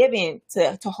been given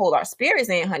to hold our spirits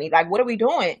in, honey. Like, what are we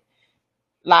doing?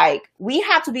 Like, we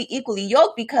have to be equally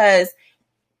yoked because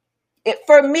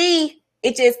for me,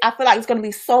 I feel like it's going to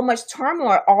be so much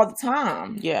turmoil all the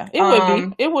time. Yeah, it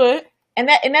would be. It would. And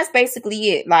that's basically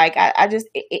it. Like, I just,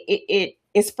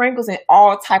 it sprinkles in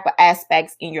all type of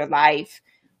aspects in your life,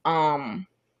 and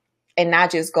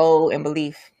not just goal and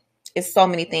belief. It's so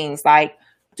many things. Like,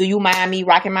 do you mind me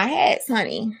rocking my hats,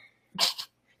 honey?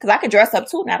 Because I could dress up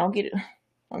too. Now, don't get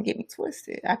me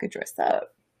twisted. I could dress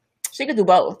up. She could do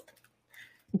both.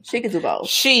 She could do both.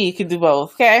 She could do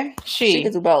both. Okay, she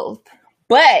could do both.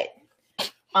 But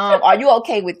are you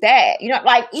okay with that? You know,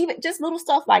 like even just little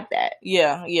stuff like that.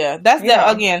 Yeah. That's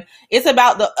again. It's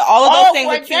about all of those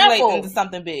things accumulate into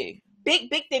something big. Big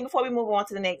thing. Before we move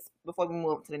to the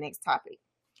next topic,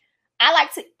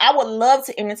 I would love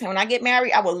to entertain. When I get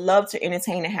married, I would love to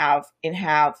entertain and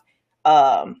have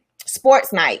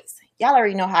sports nights. Y'all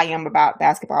already know how I am about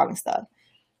basketball and stuff.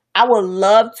 I would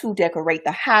love to decorate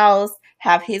the house,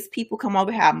 have his people come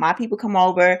over, have my people come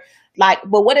over. Like,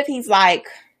 but what if he's like,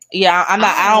 yeah, I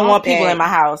don't want people in my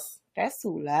house. That's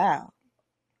too loud.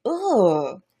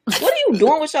 Ugh. What are you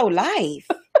doing with your life?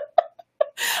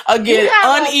 Again,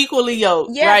 unequally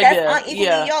yoked. Yeah, right, that's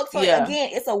unequally yoked. So again,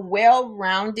 it's a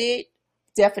well-rounded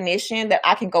definition that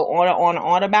I can go on and on and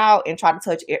on about and try to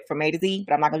touch it from A to Z,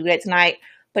 but I'm not gonna do that tonight.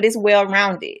 But it's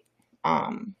well-rounded.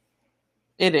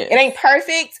 It is. It ain't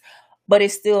perfect, but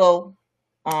it's still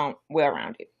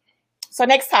well-rounded. So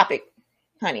next topic,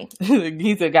 honey.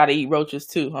 He said gotta eat roaches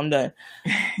too. I'm done.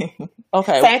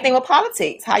 Okay. Same thing with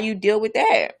politics. How you deal with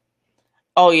that?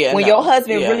 Oh yeah. When your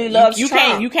husband really loves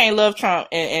Trump. You can't love Trump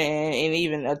and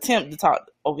even attempt to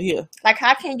talk over here. Like,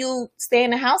 how can you stay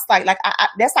in the house? Like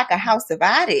that's like a house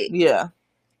divided. Yeah.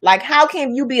 Like, how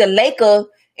can you be a Laker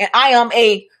and I am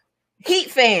a Heat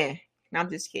fan? No, I'm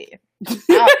just kidding.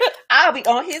 I'll be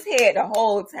on his head the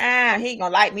whole time. He ain't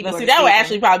gonna like me. See, that would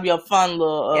actually probably be a fun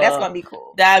little. Yeah, that's gonna be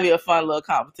cool. That'd be a fun little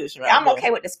competition, right? I'm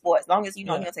okay with the sports, as long as you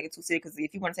don't take it too serious. Because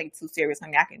if you want to take it too serious,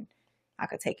 honey, I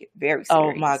could take it very serious.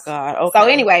 Oh my God! Okay. So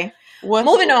anyway,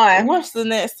 moving on. What's the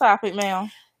next topic,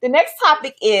 ma'am? The next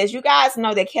topic is, you guys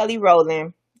know that Kelly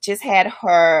Rowland just had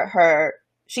her.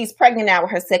 She's pregnant now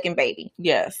with her second baby.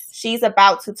 Yes, she's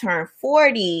about to turn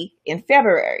 40 in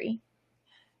February.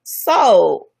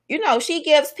 So, you know, she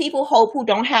gives people hope who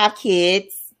don't have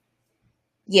kids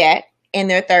yet in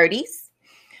their 30s.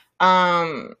 So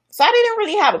I didn't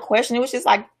really have a question. It was just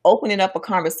like opening up a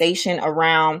conversation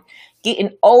around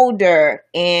getting older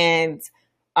and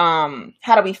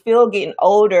how do we feel getting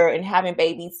older and having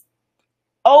babies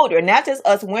older. Not just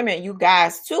us women, you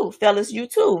guys too. Fellas, you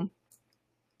too.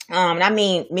 I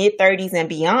mean mid-30s and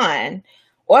beyond.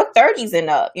 Or 30s and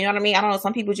up. You know what I mean? I don't know.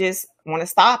 Some people just want to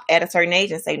stop at a certain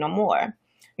age and say no more.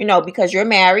 You know, because you're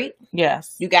married.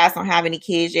 Yes. You guys don't have any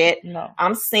kids yet. No.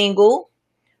 I'm single.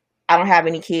 I don't have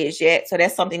any kids yet. So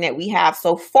that's something that we have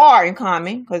so far in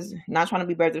common. Because not trying to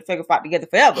be birds of the figure fight together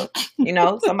forever. You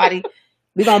know, we're going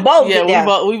to both get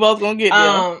there. We both going to get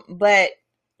there. But,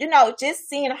 you know, just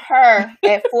seeing her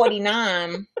at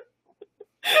 49.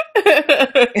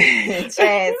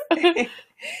 Chaz.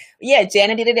 Yeah,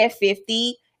 Janet did it at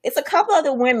 50. it's a couple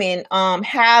other women.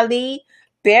 Halle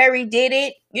Berry did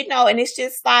it, you know, and it's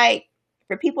just like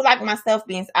for people like myself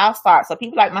being, I'll start. So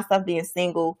people like myself being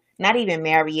single, not even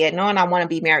married yet, knowing I want to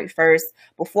be married first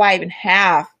before I even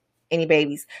have any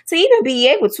babies, to even be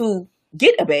able to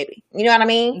get a baby. You know what I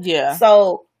mean? Yeah.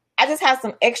 So I just have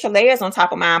some extra layers on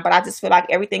top of mine, but I just feel like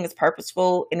everything is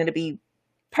purposeful and it'll be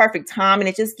perfect time. And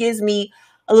it just gives me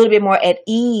a little bit more at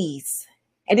ease.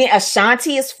 And then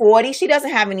Ashanti is 40. She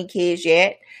doesn't have any kids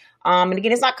yet. And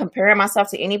again, it's not comparing myself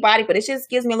to anybody, but it just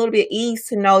gives me a little bit of ease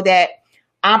to know that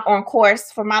I'm on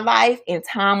course for my life and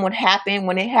time would happen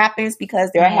when it happens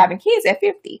because they're having kids at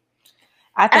 50.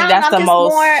 I think that's the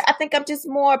most. I think I'm just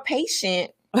more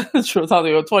patient. True,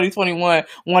 talking about 2021.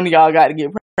 One of y'all got to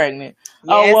get pregnant.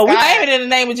 Yes, we claim it in the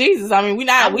name of Jesus. I mean, we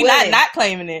not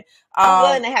claiming it. I'm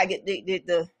willing to have get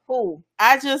the who.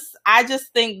 I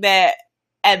just think that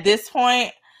at this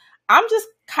point, I'm just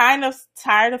kind of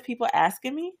tired of people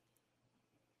asking me.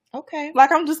 Okay,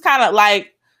 like I'm just kind of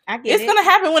like. It's going to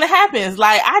happen when it happens.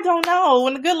 Like, I don't know.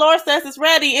 When the good Lord says it's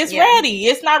ready, it's ready.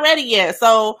 It's not ready yet.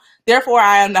 So, therefore,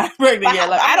 I am not pregnant yet.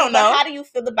 Like, I don't know. How do you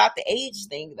feel about the age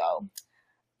thing, though?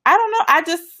 I don't know.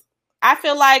 I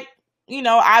feel like, you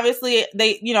know, obviously,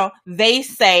 they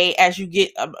say as you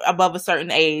get above a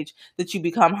certain age that you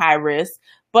become high risk.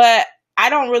 But I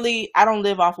don't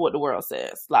live off what the world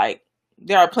says. Like,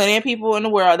 there are plenty of people in the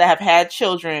world that have had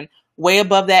children way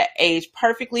above that age,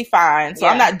 perfectly fine. So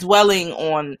I'm not dwelling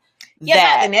on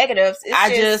that. Not the negatives.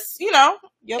 It's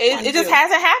it just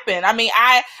hasn't happened. I mean,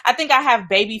 I think I have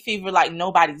baby fever like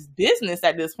nobody's business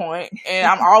at this point, and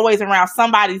I'm always around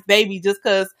somebody's baby just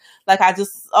because, like,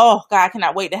 oh God, I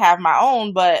cannot wait to have my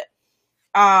own. But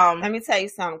let me tell you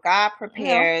something. God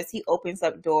prepares. He opens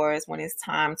up doors when it's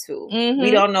time to. Mm-hmm. We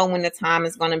don't know when the time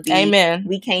is going to be. Amen.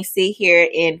 We can't sit here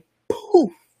and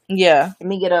poof. Yeah. Let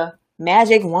me get a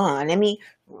magic wand. Let me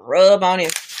rub on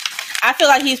it. I feel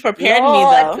like he's prepared me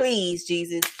though. Please,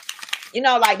 Jesus. You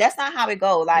know, like that's not how it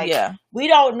goes. Like we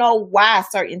don't know why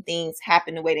certain things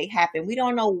happen the way they happen. We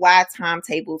don't know why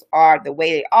timetables are the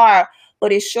way they are.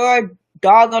 But it sure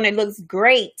doggone it looks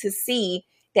great to see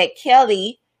that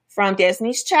Kelly from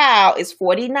Destiny's Child is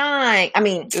 49. I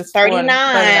mean, it's 39.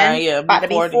 About to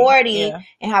be 40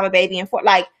 and have a baby in 40.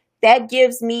 Like, that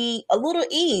gives me a little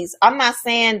ease. I'm not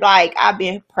saying like I've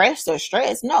been pressed or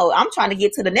stressed. No, I'm trying to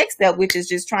get to the next step, which is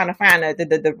just trying to find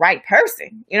the right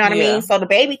person. You know what I mean? So the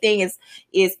baby thing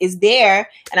is there,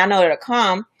 and I know it'll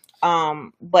come.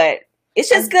 But it's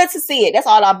just good to see it. That's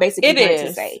all I basically want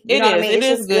to say. You know what I mean? It's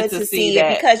just good to see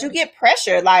it because you get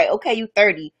pressure. Like, okay, you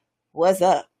 30. What's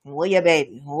up? Where your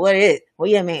baby? What is?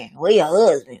 Where your man? Where your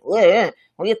husband? Where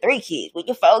your 3 kids? Where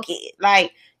your 4 kids?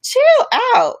 Like, chill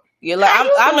out. Yeah, like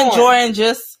I'm enjoying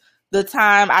just the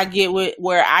time I get with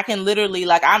where I can literally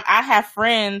like I have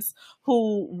friends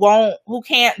who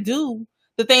can't do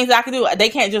the things I can do. They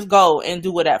can't just go and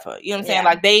do whatever. You know what I'm saying?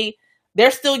 Like they're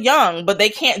still young, but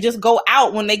they can't just go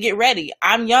out when they get ready.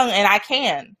 I'm young and I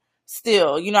can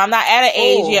still. You know, I'm not at an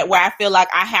age yet where I feel like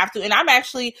I have to. And I'm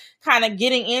actually kind of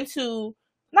getting into,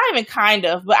 not even kind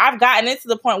of, but I've gotten into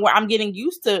the point where I'm getting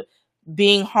used to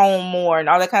being home more and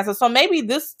all that kind of stuff. So maybe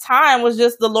this time was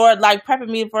just the Lord like prepping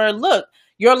me for, look,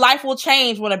 your life will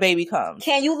change when a baby comes.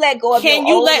 Can you let go of Can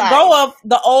you let go of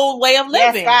the old way of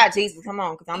living? Yes, God, Jesus, come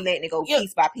on, because I'm letting it go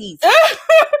piece by piece. And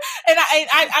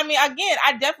I mean, again,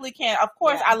 I definitely can. Of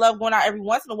course, I love going out every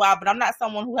once in a while, but I'm not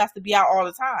someone who has to be out all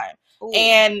the time. Ooh,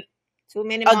 and too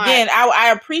many again,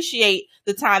 I appreciate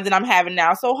the time that I'm having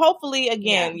now. So hopefully,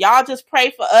 again, y'all just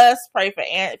pray for us, pray for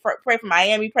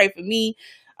Miami, pray for me.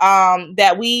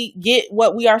 That we get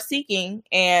what we are seeking,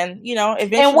 and you know,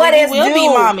 eventually and what is we will be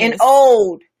mommies. And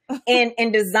old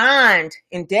and designed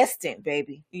and destined,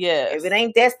 baby. Yeah. If it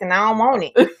ain't destined, I don't want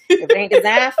it. If it ain't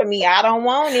designed for me, I don't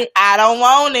want it. I don't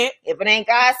want it. If it ain't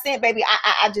God sent, baby,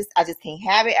 I just can't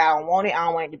have it. I don't want it. I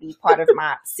don't want it to be part of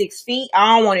my 6 feet.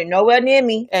 I don't want it nowhere near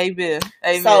me. Amen.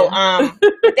 So,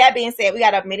 with that being said, we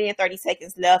got 1 minute and 30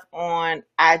 seconds left on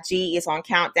IG. It's on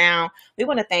countdown. We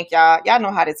want to thank y'all. Y'all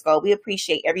know how this goes. We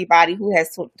appreciate everybody who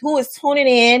is tuning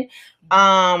in.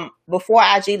 Before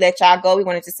IG let y'all go, we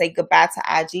wanted to say goodbye to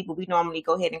IG, but we normally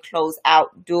go ahead and close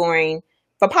out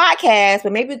for podcasts,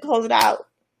 but maybe we close it out.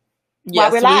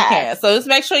 Yes, we can. So just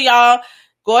make sure y'all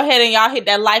go ahead and y'all hit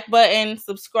that like button,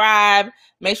 subscribe.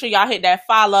 Make sure y'all hit that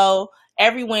follow.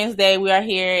 Every Wednesday we are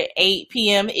here at 8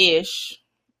 p.m.-ish.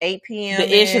 8 p.m.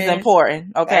 The ish is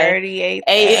important, okay?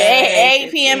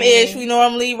 8 p.m. ish. We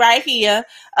normally right here,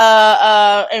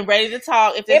 and ready to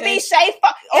talk. If it be Shay,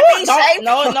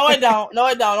 no, it don't.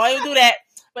 Don't even do that.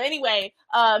 But anyway,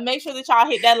 make sure that y'all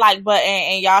hit that like button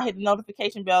and y'all hit the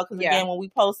notification bell because again, when we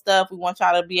post stuff, we want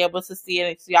y'all to be able to see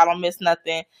it so y'all don't miss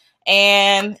nothing.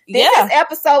 And this is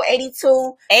episode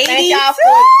 82. Thank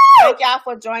y'all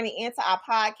for joining into our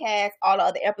podcast. All the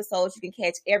other episodes you can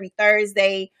catch every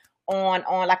Thursday on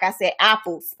like I said,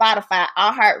 Apple, Spotify,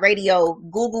 iHeartRadio,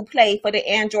 Google Play for the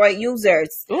Android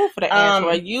users. Ooh, for the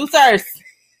Android users.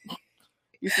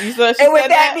 And with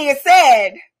that being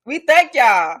said, we thank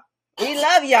y'all. We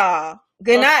love y'all.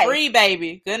 Good night. Free,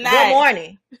 baby. Good night. Good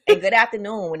morning. And good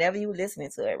afternoon whenever you're listening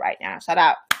to it right now. Shout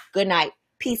out. Good night.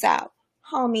 Peace out.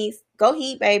 Homies. Go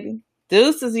Heat, baby.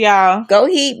 Deuces, y'all. Go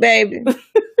Heat, baby.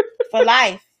 For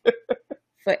life.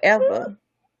 Forever.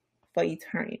 For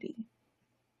eternity.